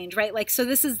mid-range, right? Like, so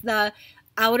this is the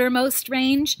outermost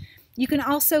range. You can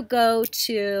also go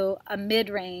to a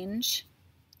mid-range.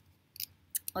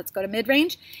 Let's go to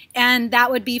mid-range. And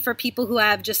that would be for people who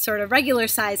have just sort of regular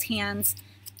size hands.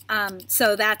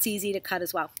 So that's easy to cut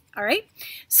as well. All right.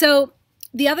 So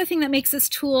the other thing that makes this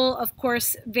tool, of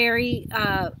course, very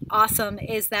awesome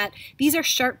is that these are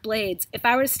sharp blades. If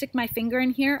I were to stick my finger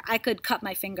in here, I could cut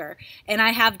my finger. And I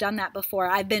have done that before.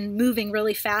 I've been moving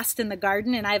really fast in the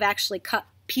garden, and I've actually cut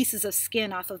pieces of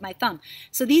skin off of my thumb.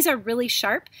 So these are really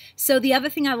sharp. So the other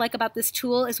thing I like about this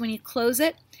tool is when you close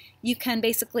it, you can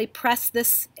basically press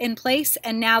this in place,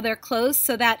 and now they're closed,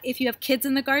 so that if you have kids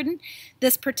in the garden,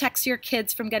 this protects your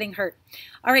kids from getting hurt.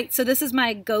 All right, so this is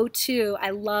my go-to.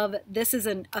 I love this. Is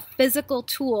a physical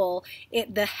tool.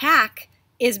 The hack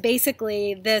is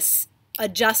basically this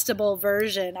adjustable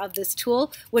version of this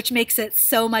tool, which makes it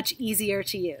so much easier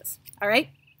to use. All right.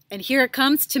 And here it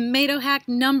comes, tomato hack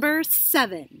number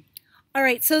 7. All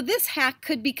right, so this hack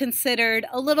could be considered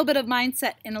a little bit of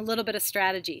mindset and a little bit of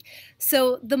strategy.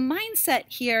 So the mindset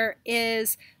here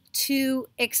is to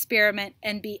experiment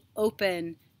and be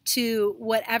open to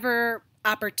whatever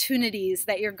opportunities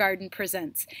that your garden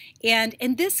presents. And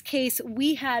in this case,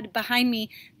 we had behind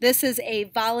me, this is a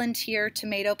volunteer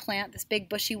tomato plant, this big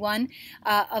bushy one.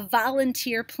 A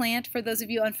volunteer plant, for those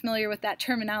of you unfamiliar with that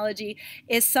terminology,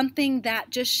 is something that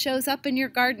just shows up in your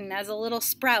garden as a little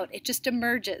sprout. It just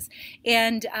emerges.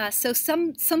 And so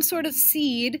some sort of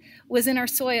seed was in our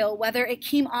soil, whether it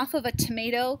came off of a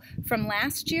tomato from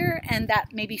last year and that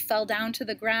maybe fell down to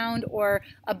the ground, or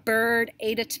a bird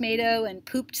ate a tomato and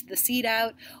pooped the seed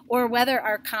out, or whether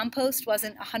our compost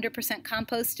wasn't 100%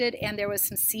 composted and there was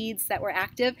some seeds that were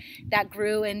active that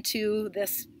grew into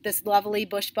this lovely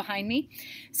bush behind me.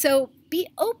 So be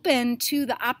open to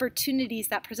the opportunities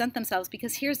that present themselves,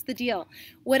 because here's the deal.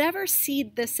 Whatever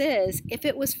seed this is, if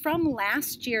it was from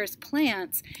last year's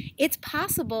plants, it's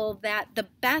possible that the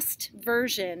best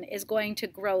version is going to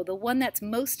grow. The one that's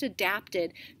most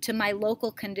adapted to my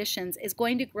local conditions is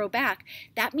going to grow back.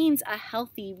 That means a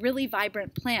healthy, really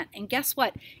vibrant plant. And guess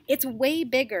what? It's way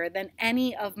bigger than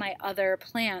any of my other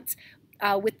plants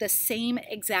with the same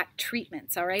exact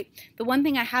treatments, all right? The one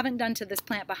thing I haven't done to this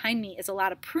plant behind me is a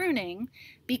lot of pruning,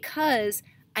 because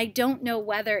I don't know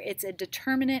whether it's a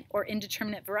determinate or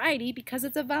indeterminate variety, because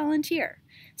it's a volunteer.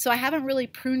 So I haven't really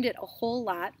pruned it a whole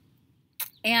lot.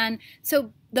 And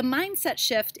so the mindset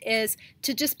shift is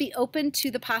to just be open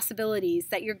to the possibilities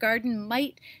that your garden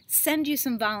might send you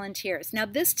some volunteers. Now,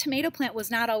 this tomato plant was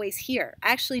not always here.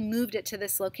 I actually moved it to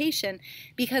this location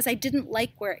because I didn't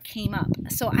like where it came up.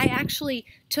 So I actually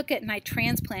took it and I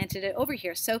transplanted it over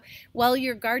here. So while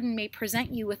your garden may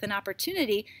present you with an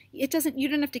opportunity, you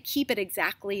don't have to keep it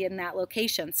exactly in that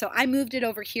location. So I moved it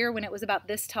over here when it was about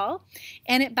this tall,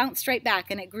 and it bounced right back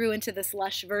and it grew into this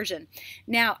lush version.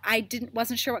 Now, I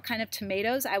wasn't sure what kind of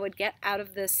tomatoes I would get out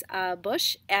of this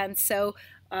bush, and so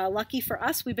lucky for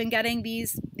us, we've been getting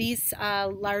these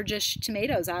largish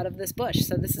tomatoes out of this bush.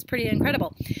 So this is pretty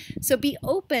incredible. So be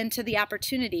open to the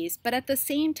opportunities, but at the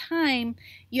same time,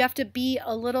 you have to be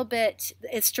a little bit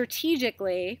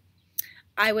strategically.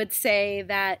 I would say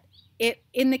that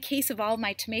in the case of all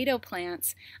my tomato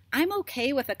plants, I'm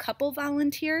okay with a couple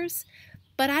volunteers,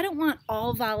 but I don't want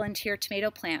all volunteer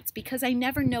tomato plants, because I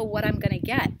never know what I'm going to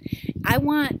get.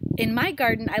 In my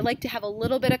garden, I like to have a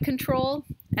little bit of control,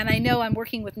 and I know I'm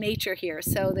working with nature here,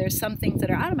 so there's some things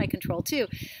that are out of my control too.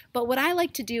 But what I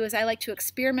like to do is I like to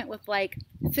experiment with like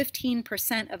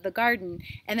 15% of the garden,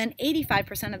 and then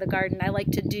 85% of the garden I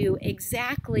like to do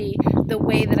exactly the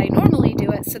way that I normally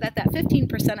do it, so that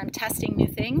 15% I'm testing new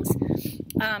things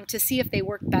to see if they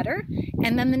work better.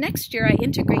 And then the next year I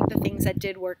integrate the things that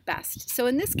did work best. So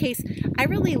in this case, I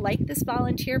really like this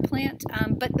volunteer plant,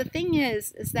 but the thing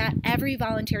is that every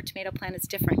volunteer tomato plant is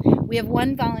different. We have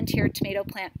one volunteer tomato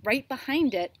plant right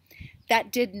behind it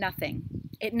that did nothing.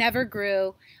 It never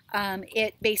grew.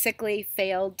 It basically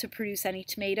failed to produce any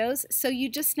tomatoes. So you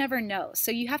just never know.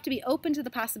 So you have to be open to the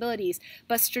possibilities,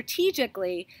 but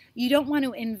strategically, you don't want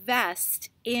to invest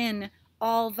in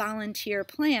all volunteer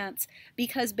plants,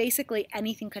 because basically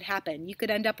anything could happen. You could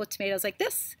end up with tomatoes like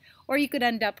this, or you could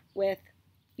end up with,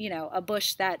 a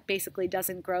bush that basically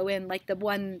doesn't grow in, like the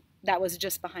one that was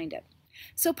just behind it.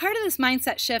 So part of this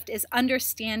mindset shift is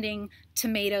understanding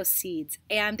tomato seeds.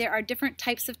 And there are different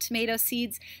types of tomato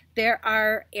seeds. There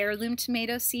are heirloom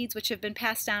tomato seeds, which have been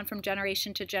passed down from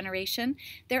generation to generation.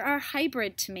 There are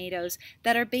hybrid tomatoes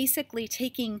that are basically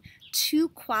taking two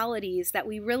qualities that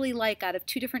we really like out of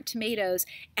two different tomatoes,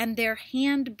 and they're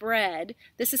hand bred.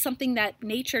 This is something that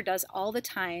nature does all the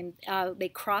time. They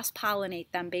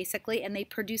cross-pollinate them basically, and they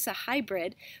produce a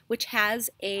hybrid which has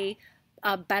a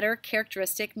better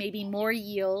characteristic, maybe more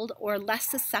yield or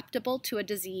less susceptible to a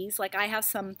disease. Like I have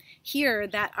some here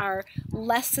that are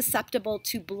less susceptible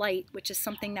to blight, which is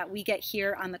something that we get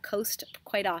here on the coast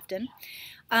quite often.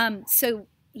 So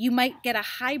you might get a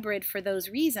hybrid for those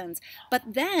reasons. But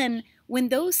then when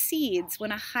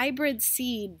a hybrid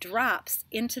seed drops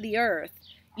into the earth,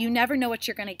 you never know what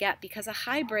you're going to get, because a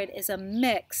hybrid is a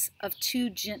mix of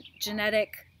two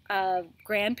genetic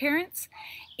grandparents.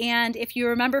 And if you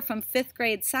remember from 5th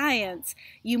grade science,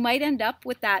 you might end up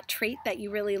with that trait that you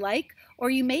really like, or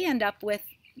you may end up with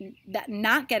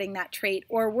not getting that trait,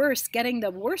 or worse, getting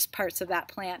the worst parts of that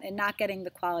plant and not getting the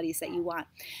qualities that you want.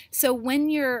 So when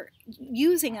you're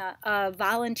using a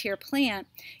volunteer plant,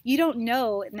 you don't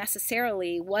know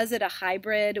necessarily, was it a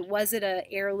hybrid, was it an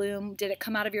heirloom, did it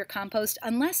come out of your compost,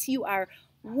 unless you are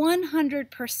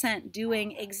 100%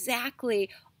 doing exactly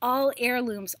all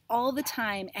heirlooms all the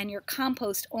time and your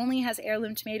compost only has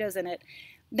heirloom tomatoes in it.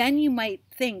 then you might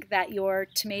think that your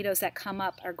tomatoes that come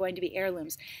up are going to be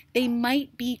heirlooms. They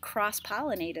might be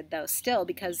cross-pollinated though still,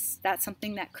 because that's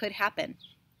something that could happen.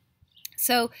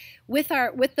 So with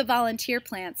the volunteer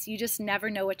plants, you just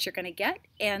never know what you're going to get,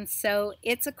 and so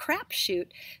it's a crapshoot.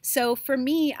 So for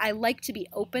me, I like to be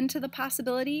open to the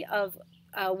possibility of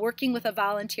working with a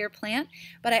volunteer plant,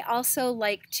 but I also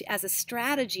like to, as a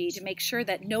strategy, to make sure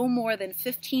that no more than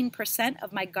 15%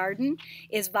 of my garden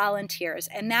is volunteers,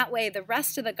 and that way the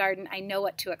rest of the garden I know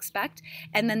what to expect,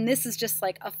 and then this is just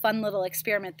like a fun little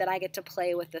experiment that I get to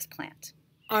play with this plant.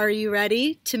 Are you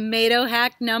ready? Tomato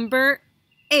hack number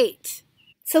 8.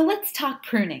 So let's talk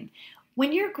pruning.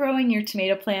 When you're growing your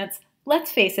tomato plants,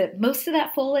 let's face it, most of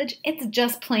that foliage, it's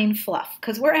just plain fluff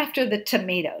because we're after the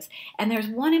tomatoes. And there's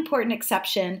one important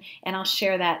exception, and I'll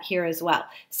share that here as well.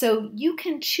 So you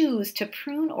can choose to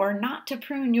prune or not to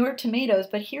prune your tomatoes,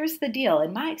 but here's the deal.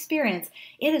 In my experience,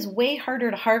 it is way harder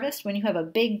to harvest when you have a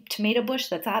big tomato bush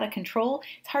that's out of control.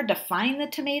 It's hard to find the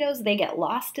tomatoes. They get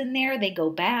lost in there. They go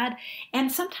bad.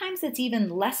 And sometimes it's even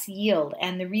less yield.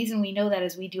 And the reason we know that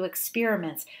is we do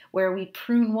experiments where we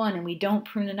prune one and we don't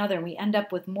prune another, and we end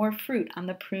up with more fruit on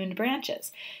the pruned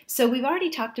branches. So we've already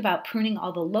talked about pruning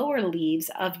all the lower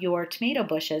leaves of your tomato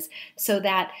bushes so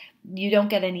that you don't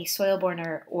get any soil-borne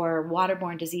or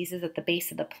waterborne diseases at the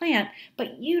base of the plant,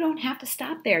 but you don't have to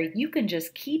stop there. You can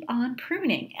just keep on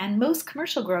pruning. And most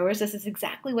commercial growers, this is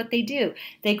exactly what they do.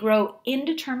 They grow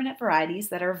indeterminate varieties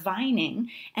that are vining,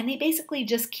 and they basically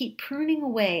just keep pruning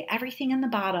away everything in the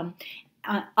bottom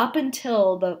up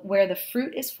until where the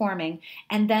fruit is forming,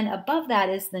 and then above that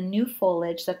is the new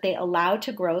foliage that they allow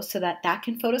to grow so that that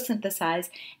can photosynthesize,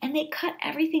 and they cut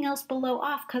everything else below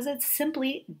off because it's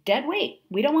simply dead weight.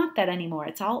 We don't want that anymore.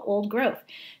 It's all old growth.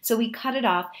 So we cut it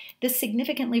off. This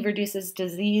significantly reduces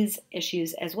disease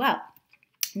issues as well.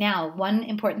 Now, one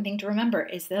important thing to remember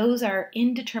is those are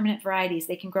indeterminate varieties.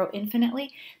 They can grow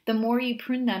infinitely. The more you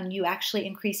prune them, you actually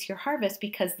increase your harvest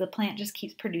because the plant just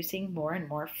keeps producing more and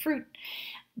more fruit.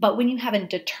 But when you have a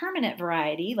determinate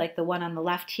variety, like the one on the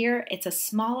left here, it's a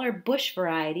smaller bush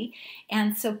variety,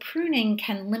 and so pruning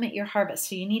can limit your harvest.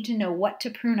 So you need to know what to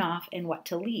prune off and what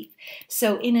to leave.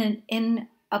 So in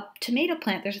a tomato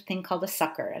plant, there's a thing called a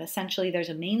sucker, and essentially there's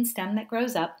a main stem that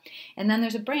grows up, and then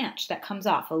there's a branch that comes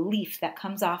off, a leaf that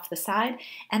comes off the side,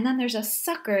 and then there's a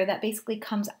sucker that basically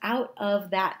comes out of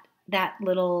that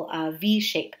little V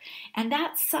shape. And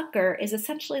that sucker is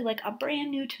essentially like a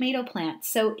brand new tomato plant.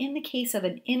 So in the case of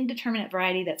an indeterminate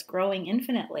variety that's growing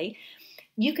infinitely,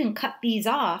 you can cut these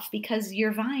off because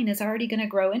your vine is already going to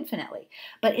grow infinitely.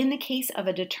 But in the case of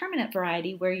a determinate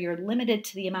variety where you're limited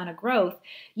to the amount of growth,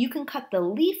 you can cut the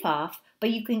leaf off,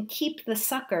 but you can keep the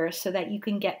sucker so that you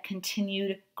can get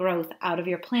continued growth out of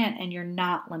your plant and you're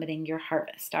not limiting your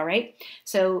harvest, all right?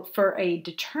 So for a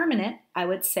determinate, I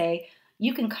would say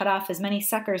you can cut off as many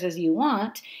suckers as you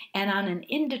want, and on an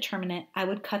indeterminate, I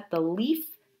would cut the leaf,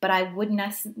 but I wouldn't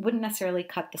necessarily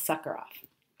cut the sucker off.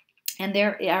 And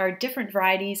there are different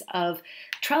varieties of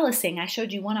trellising. I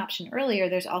showed you one option earlier.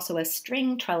 There's also a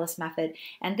string trellis method.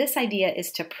 And this idea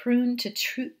is to prune to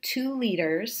 2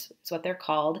 liters, is what they're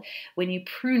called, when you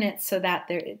prune it so that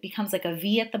it becomes like a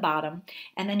V at the bottom.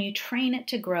 And then you train it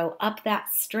to grow up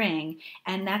that string.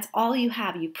 And that's all you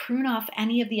have. You prune off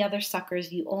any of the other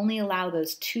suckers. You only allow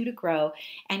those 2 to grow.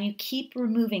 And you keep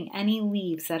removing any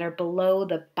leaves that are below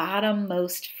the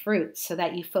bottommost fruit so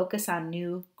that you focus on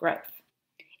new growth.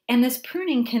 And this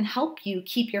pruning can help you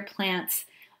keep your plants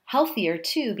healthier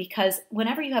too, because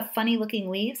whenever you have funny looking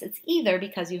leaves, it's either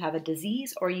because you have a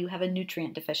disease or you have a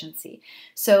nutrient deficiency.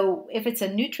 So if it's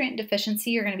a nutrient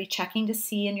deficiency, you're going to be checking to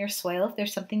see in your soil if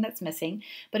there's something that's missing.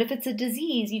 But if it's a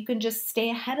disease, you can just stay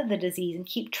ahead of the disease and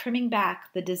keep trimming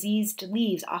back the diseased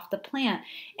leaves off the plant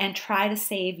and try to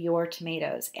save your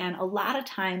tomatoes. And a lot of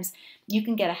times you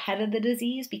can get ahead of the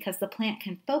disease because the plant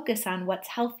can focus on what's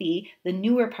healthy, the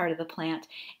newer part of the plant,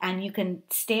 and you can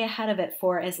stay ahead of it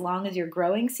for as long as your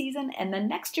growing season, and then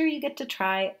next year you get to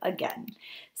try again.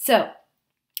 So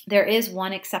there is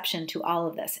one exception to all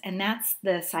of this, and that's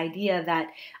this idea that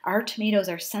our tomatoes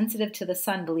are sensitive to the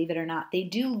sun, believe it or not. They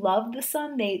do love the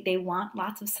sun. They want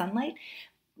lots of sunlight.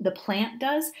 The plant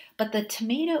does, but the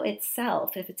tomato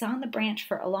itself, if it's on the branch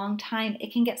for a long time,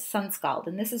 it can get sun scald.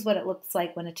 And this is what it looks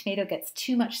like when a tomato gets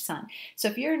too much sun. So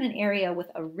if you're in an area with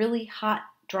a really hot,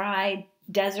 dry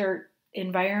desert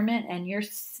environment and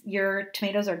your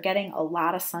tomatoes are getting a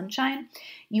lot of sunshine,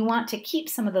 you want to keep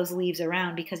some of those leaves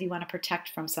around because you want to protect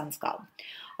from sun scald.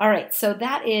 All right, so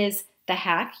that is the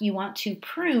hack. You want to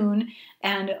prune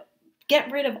and get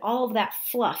rid of all of that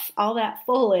fluff, all that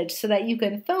foliage, so that you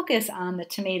can focus on the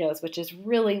tomatoes, which is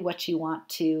really what you want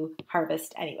to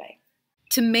harvest anyway.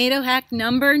 Tomato hack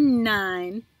number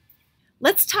 9.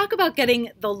 Let's talk about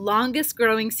getting the longest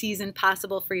growing season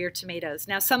possible for your tomatoes.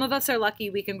 Now, some of us are lucky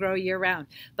we can grow year round,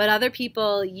 but other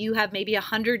people, you have maybe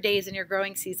 100 days in your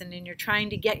growing season and you're trying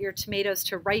to get your tomatoes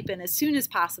to ripen as soon as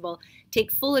possible,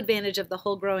 take full advantage of the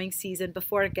whole growing season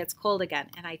before it gets cold again,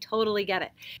 and I totally get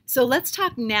it. So let's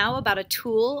talk now about a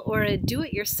tool or a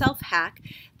do-it-yourself hack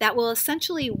that will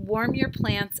essentially warm your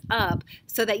plants up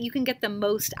so that you can get the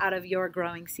most out of your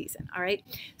growing season, all right?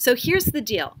 So here's the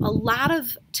deal. A lot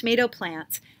of tomato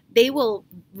plants, they will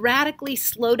radically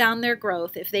slow down their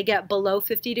growth if they get below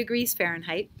 50 degrees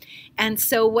Fahrenheit. And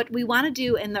so what we want to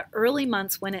do in the early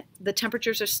months when the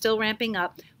temperatures are still ramping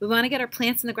up, we want to get our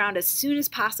plants in the ground as soon as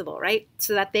possible, right?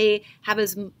 So that they have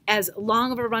as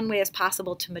long of a runway as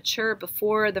possible to mature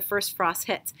before the first frost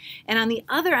hits. And on the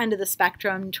other end of the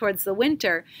spectrum, towards the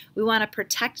winter, we want to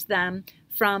protect them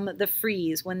from the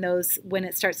freeze when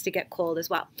it starts to get cold as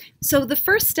well. So the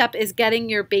first step is getting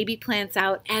your baby plants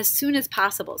out as soon as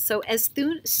possible. So as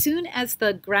soon as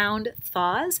the ground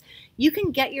thaws, you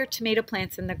can get your tomato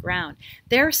plants in the ground.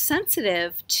 They're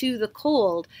sensitive to the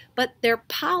cold, but their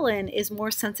pollen is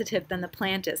more sensitive than the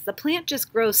plant is. The plant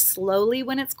just grows slowly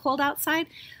when it's cold outside,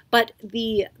 but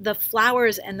the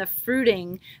flowers and the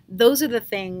fruiting, those are the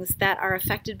things that are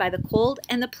affected by the cold,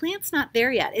 and the plant's not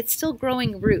there yet. It's still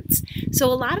growing roots. So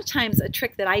a lot of times a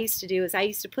trick that I used to do is I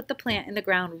used to put the plant in the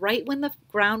ground right when the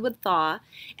ground would thaw,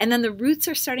 and then the roots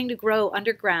are starting to grow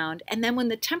underground, and then when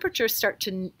the temperatures start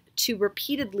to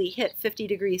repeatedly hit 50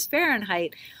 degrees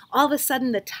Fahrenheit, all of a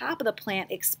sudden the top of the plant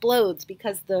explodes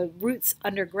because the roots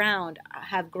underground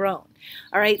have grown.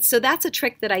 All right, so that's a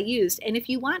trick that I used. And if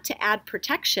you want to add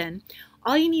protection,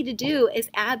 all you need to do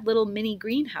is add little mini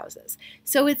greenhouses.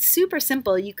 So it's super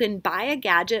simple. You can buy a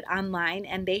gadget online,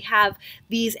 and they have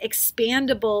these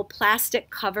expandable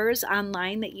plastic covers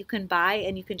online that you can buy,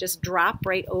 and you can just drop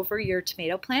right over your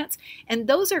tomato plants. And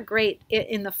those are great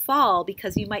in the fall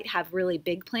because you might have really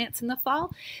big plants in the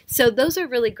fall. So those are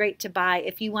really great to buy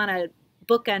if you want to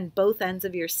bookend both ends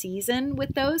of your season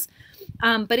with those.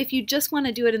 But if you just want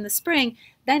to do it in the spring,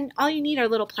 then all you need are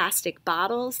little plastic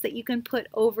bottles that you can put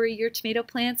over your tomato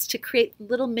plants to create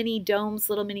little mini domes,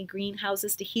 little mini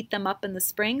greenhouses to heat them up in the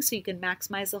spring so you can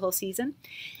maximize the whole season.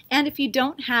 And if you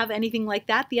don't have anything like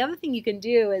that, the other thing you can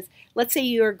do is, let's say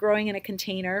you're growing in a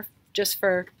container just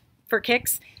for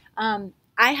kicks. I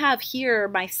have here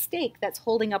my stake that's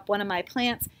holding up one of my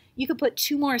plants. You could put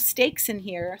 2 more stakes in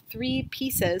here, 3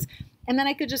 pieces, and then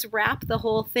I could just wrap the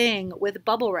whole thing with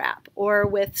bubble wrap or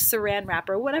with saran wrap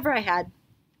or whatever I had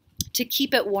to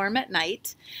keep it warm at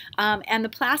night. And the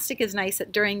plastic is nice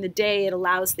that during the day it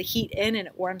allows the heat in and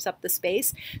it warms up the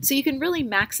space. So you can really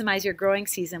maximize your growing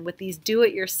season with these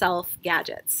do-it-yourself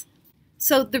gadgets.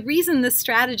 So the reason this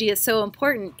strategy is so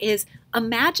important is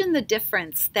imagine the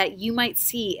difference that you might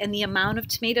see in the amount of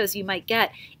tomatoes you might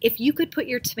get if you could put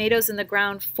your tomatoes in the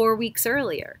ground 4 weeks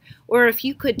earlier, or if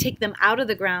you could take them out of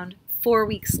the ground 4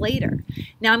 weeks later.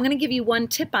 Now I'm going to give you one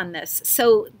tip on this.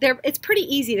 So it's pretty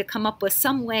easy to come up with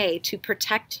some way to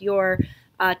protect your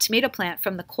tomato plant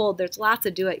from the cold. There's lots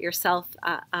of do-it-yourself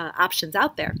options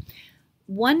out there.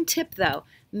 One tip though,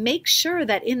 make sure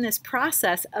that in this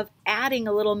process of adding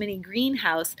a little mini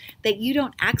greenhouse that you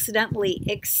don't accidentally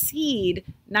exceed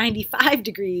 95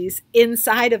 degrees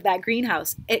inside of that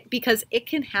greenhouse, because it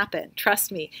can happen.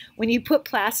 Trust me, when you put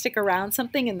plastic around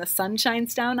something and the sun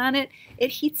shines down on it,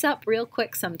 it heats up real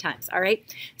quick sometimes, all right?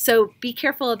 So be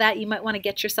careful of that. You might want to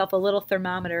get yourself a little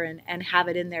thermometer and have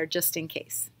it in there just in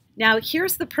case. Now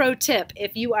here's the pro tip.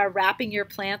 If you are wrapping your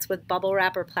plants with bubble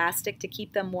wrap or plastic to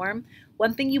keep them warm,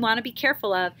 one thing you want to be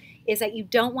careful of is that you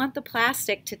don't want the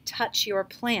plastic to touch your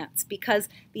plants, because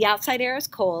the outside air is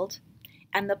cold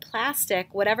and the plastic,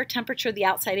 whatever temperature the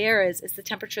outside air is the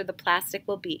temperature the plastic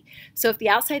will be. So if the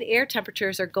outside air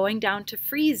temperatures are going down to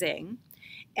freezing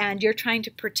and you're trying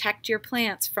to protect your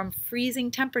plants from freezing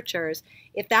temperatures,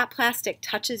 if that plastic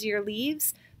touches your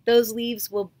leaves, those leaves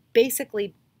will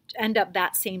basically end up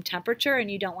that same temperature,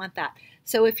 and you don't want that.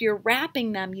 So if you're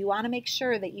wrapping them, you want to make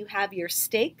sure that you have your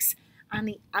stakes on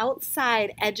the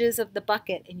outside edges of the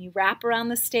bucket, and you wrap around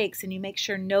the stakes and you make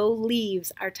sure no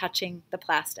leaves are touching the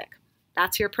plastic.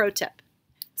 That's your pro tip.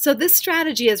 So this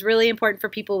strategy is really important for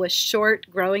people with short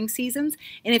growing seasons.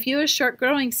 And if you have a short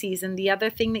growing season, the other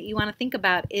thing that you want to think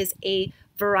about is a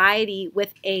variety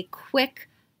with a quick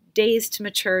days to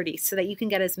maturity so that you can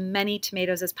get as many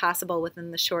tomatoes as possible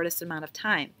within the shortest amount of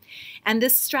time. And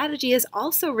this strategy is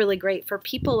also really great for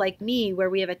people like me where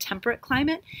we have a temperate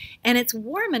climate and it's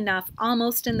warm enough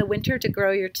almost in the winter to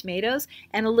grow your tomatoes,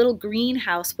 and a little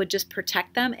greenhouse would just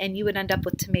protect them and you would end up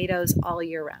with tomatoes all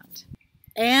year round.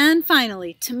 And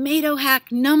finally, tomato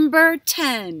hack number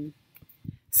 10.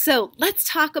 So let's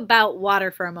talk about water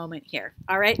for a moment here,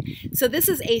 all right? So this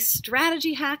is a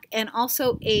strategy hack and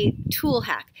also a tool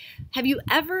hack. Have you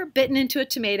ever bitten into a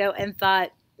tomato and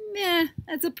thought, meh,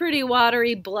 that's a pretty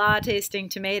watery, blah tasting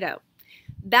tomato?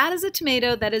 That is a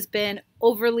tomato that has been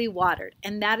overly watered,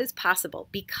 and that is possible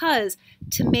because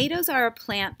tomatoes are a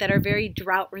plant that are very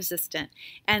drought resistant,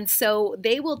 and so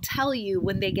they will tell you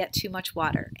when they get too much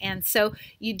water. And so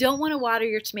you don't want to water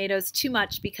your tomatoes too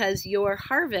much because your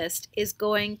harvest is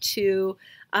going to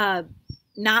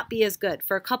not be as good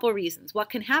for a couple of reasons. What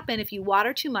can happen if you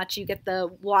water too much, you get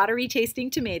the watery tasting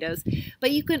tomatoes,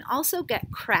 but you can also get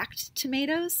cracked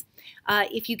tomatoes.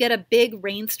 If you get a big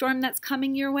rainstorm that's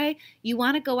coming your way, you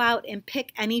want to go out and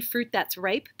pick any fruit that's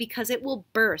ripe because it will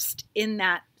burst in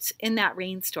that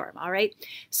rainstorm, all right?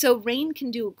 So rain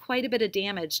can do quite a bit of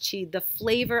damage to the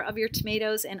flavor of your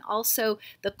tomatoes and also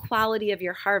the quality of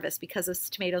your harvest because those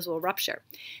tomatoes will rupture.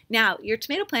 Now, your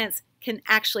tomato plants can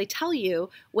actually tell you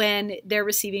when they're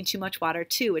receiving too much water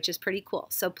too, which is pretty cool.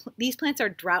 So these plants are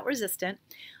drought resistant.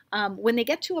 When they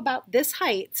get to about this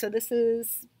height, so this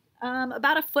is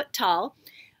about a foot tall,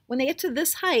 when they get to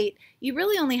this height, you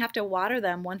really only have to water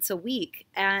them once a week,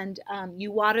 and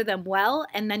you water them well,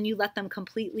 and then you let them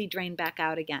completely drain back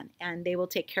out again, and they will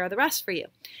take care of the rest for you.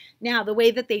 Now, the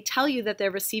way that they tell you that they're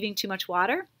receiving too much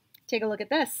water, take a look at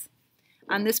this.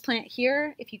 On this plant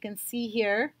here, if you can see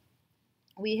here,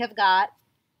 we have got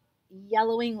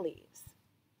yellowing leaves.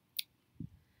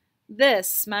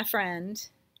 This, my friend,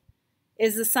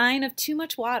 is a sign of too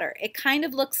much water. It kind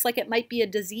of looks like it might be a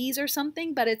disease or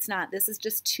something, but it's not. This is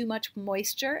just too much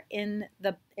moisture in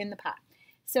the pot.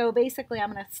 So basically,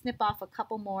 I'm going to snip off a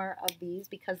couple more of these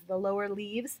because the lower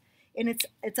leaves, and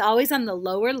it's always on the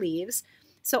lower leaves.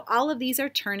 So all of these are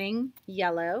turning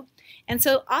yellow. And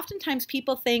so oftentimes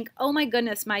people think, oh my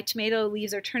goodness, my tomato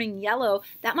leaves are turning yellow.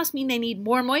 That must mean they need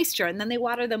more moisture, and then they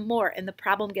water them more and the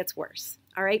problem gets worse.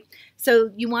 All right,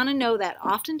 so you want to know that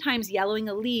oftentimes yellowing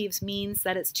of leaves means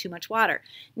that it's too much water.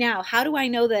 Now, how do I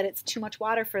know that it's too much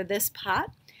water for this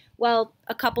pot? Well,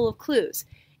 a couple of clues.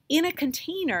 In a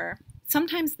container,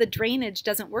 sometimes the drainage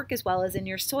doesn't work as well as in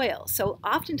your soil. So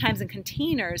oftentimes in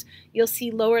containers, you'll see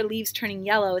lower leaves turning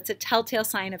yellow. It's a telltale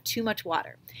sign of too much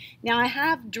water. Now, I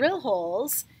have drill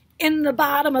holes in the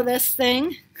bottom of this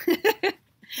thing.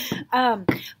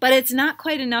 But it's not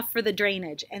quite enough for the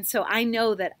drainage. And so I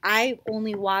know that I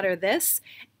only water this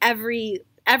every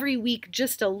week,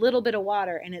 just a little bit of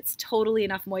water, and it's totally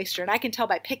enough moisture. And I can tell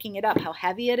by picking it up how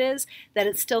heavy it is that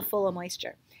it's still full of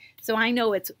moisture. So I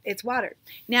know it's watered.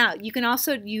 Now, you can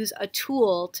also use a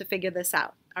tool to figure this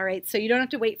out. All right, so you don't have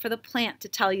to wait for the plant to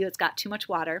tell you it's got too much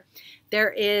water. There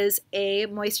is a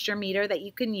moisture meter that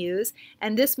you can use,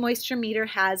 and this moisture meter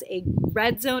has a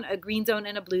red zone, a green zone,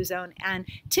 and a blue zone. And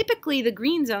typically the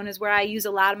green zone is where I use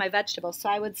a lot of my vegetables. So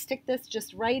I would stick this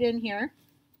just right in here,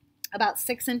 about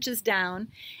 6 inches down,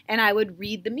 and I would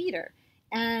read the meter.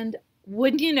 And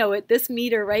wouldn't you know it, this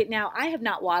meter right now, I have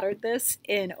not watered this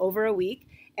in over a week.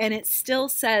 And it still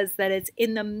says that it's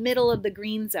in the middle of the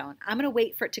green zone. I'm going to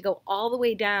wait for it to go all the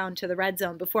way down to the red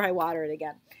zone before I water it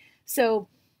again. So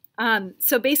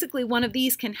basically one of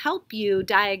these can help you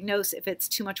diagnose if it's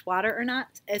too much water or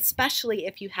not, especially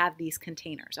if you have these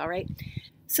containers, all right?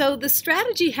 So the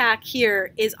strategy hack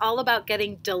here is all about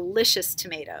getting delicious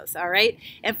tomatoes, all right?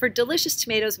 And for delicious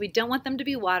tomatoes, we don't want them to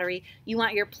be watery. You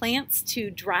want your plants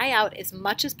to dry out as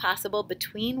much as possible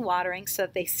between watering so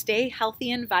that they stay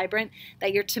healthy and vibrant,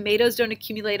 that your tomatoes don't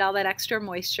accumulate all that extra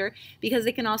moisture, because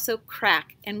they can also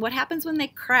crack. And what happens when they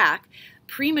crack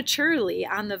prematurely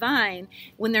on the vine,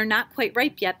 when they're not quite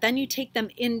ripe yet, then you take them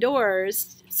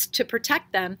indoors to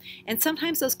protect them, and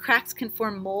sometimes those cracks can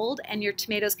form mold and your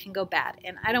tomatoes can go bad,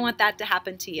 and I don't want that to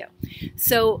happen to you.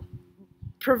 So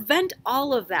prevent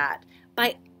all of that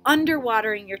by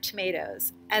underwatering your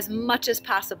tomatoes as much as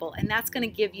possible, and that's going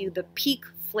to give you the peak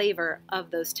flavor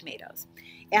of those tomatoes.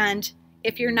 And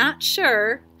if you're not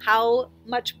sure how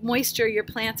much moisture your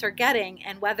plants are getting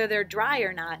and whether they're dry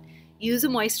or not, use a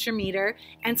moisture meter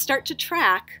and start to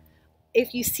track.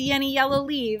 If you see any yellow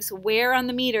leaves, where on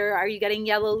the meter are you getting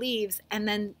yellow leaves? And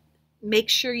then make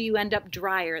sure you end up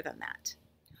drier than that.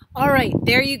 All right,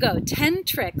 there you go. 10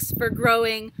 tricks for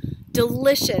growing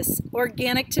delicious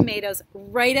organic tomatoes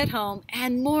right at home,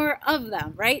 and more of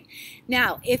them, right?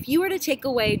 Now, if you were to take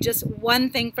away just one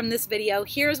thing from this video,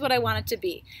 here's what I want it to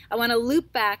be. I want to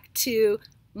loop back to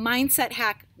mindset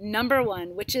hack number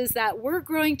 1, which is that we're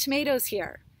growing tomatoes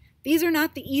here. These are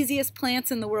not the easiest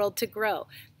plants in the world to grow.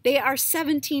 They are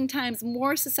 17 times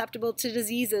more susceptible to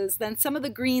diseases than some of the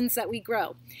greens that we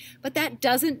grow. But that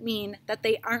doesn't mean that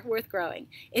they aren't worth growing.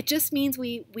 It just means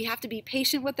we have to be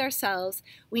patient with ourselves.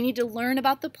 We need to learn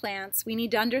about the plants. We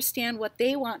need to understand what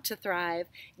they want to thrive,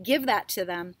 give that to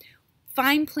them,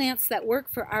 find plants that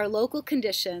work for our local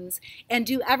conditions, and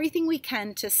do everything we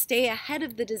can to stay ahead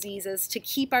of the diseases to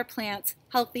keep our plants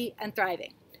healthy and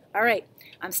thriving. All right,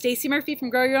 I'm Stacey Murphy from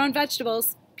Grow Your Own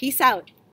Vegetables. Peace out.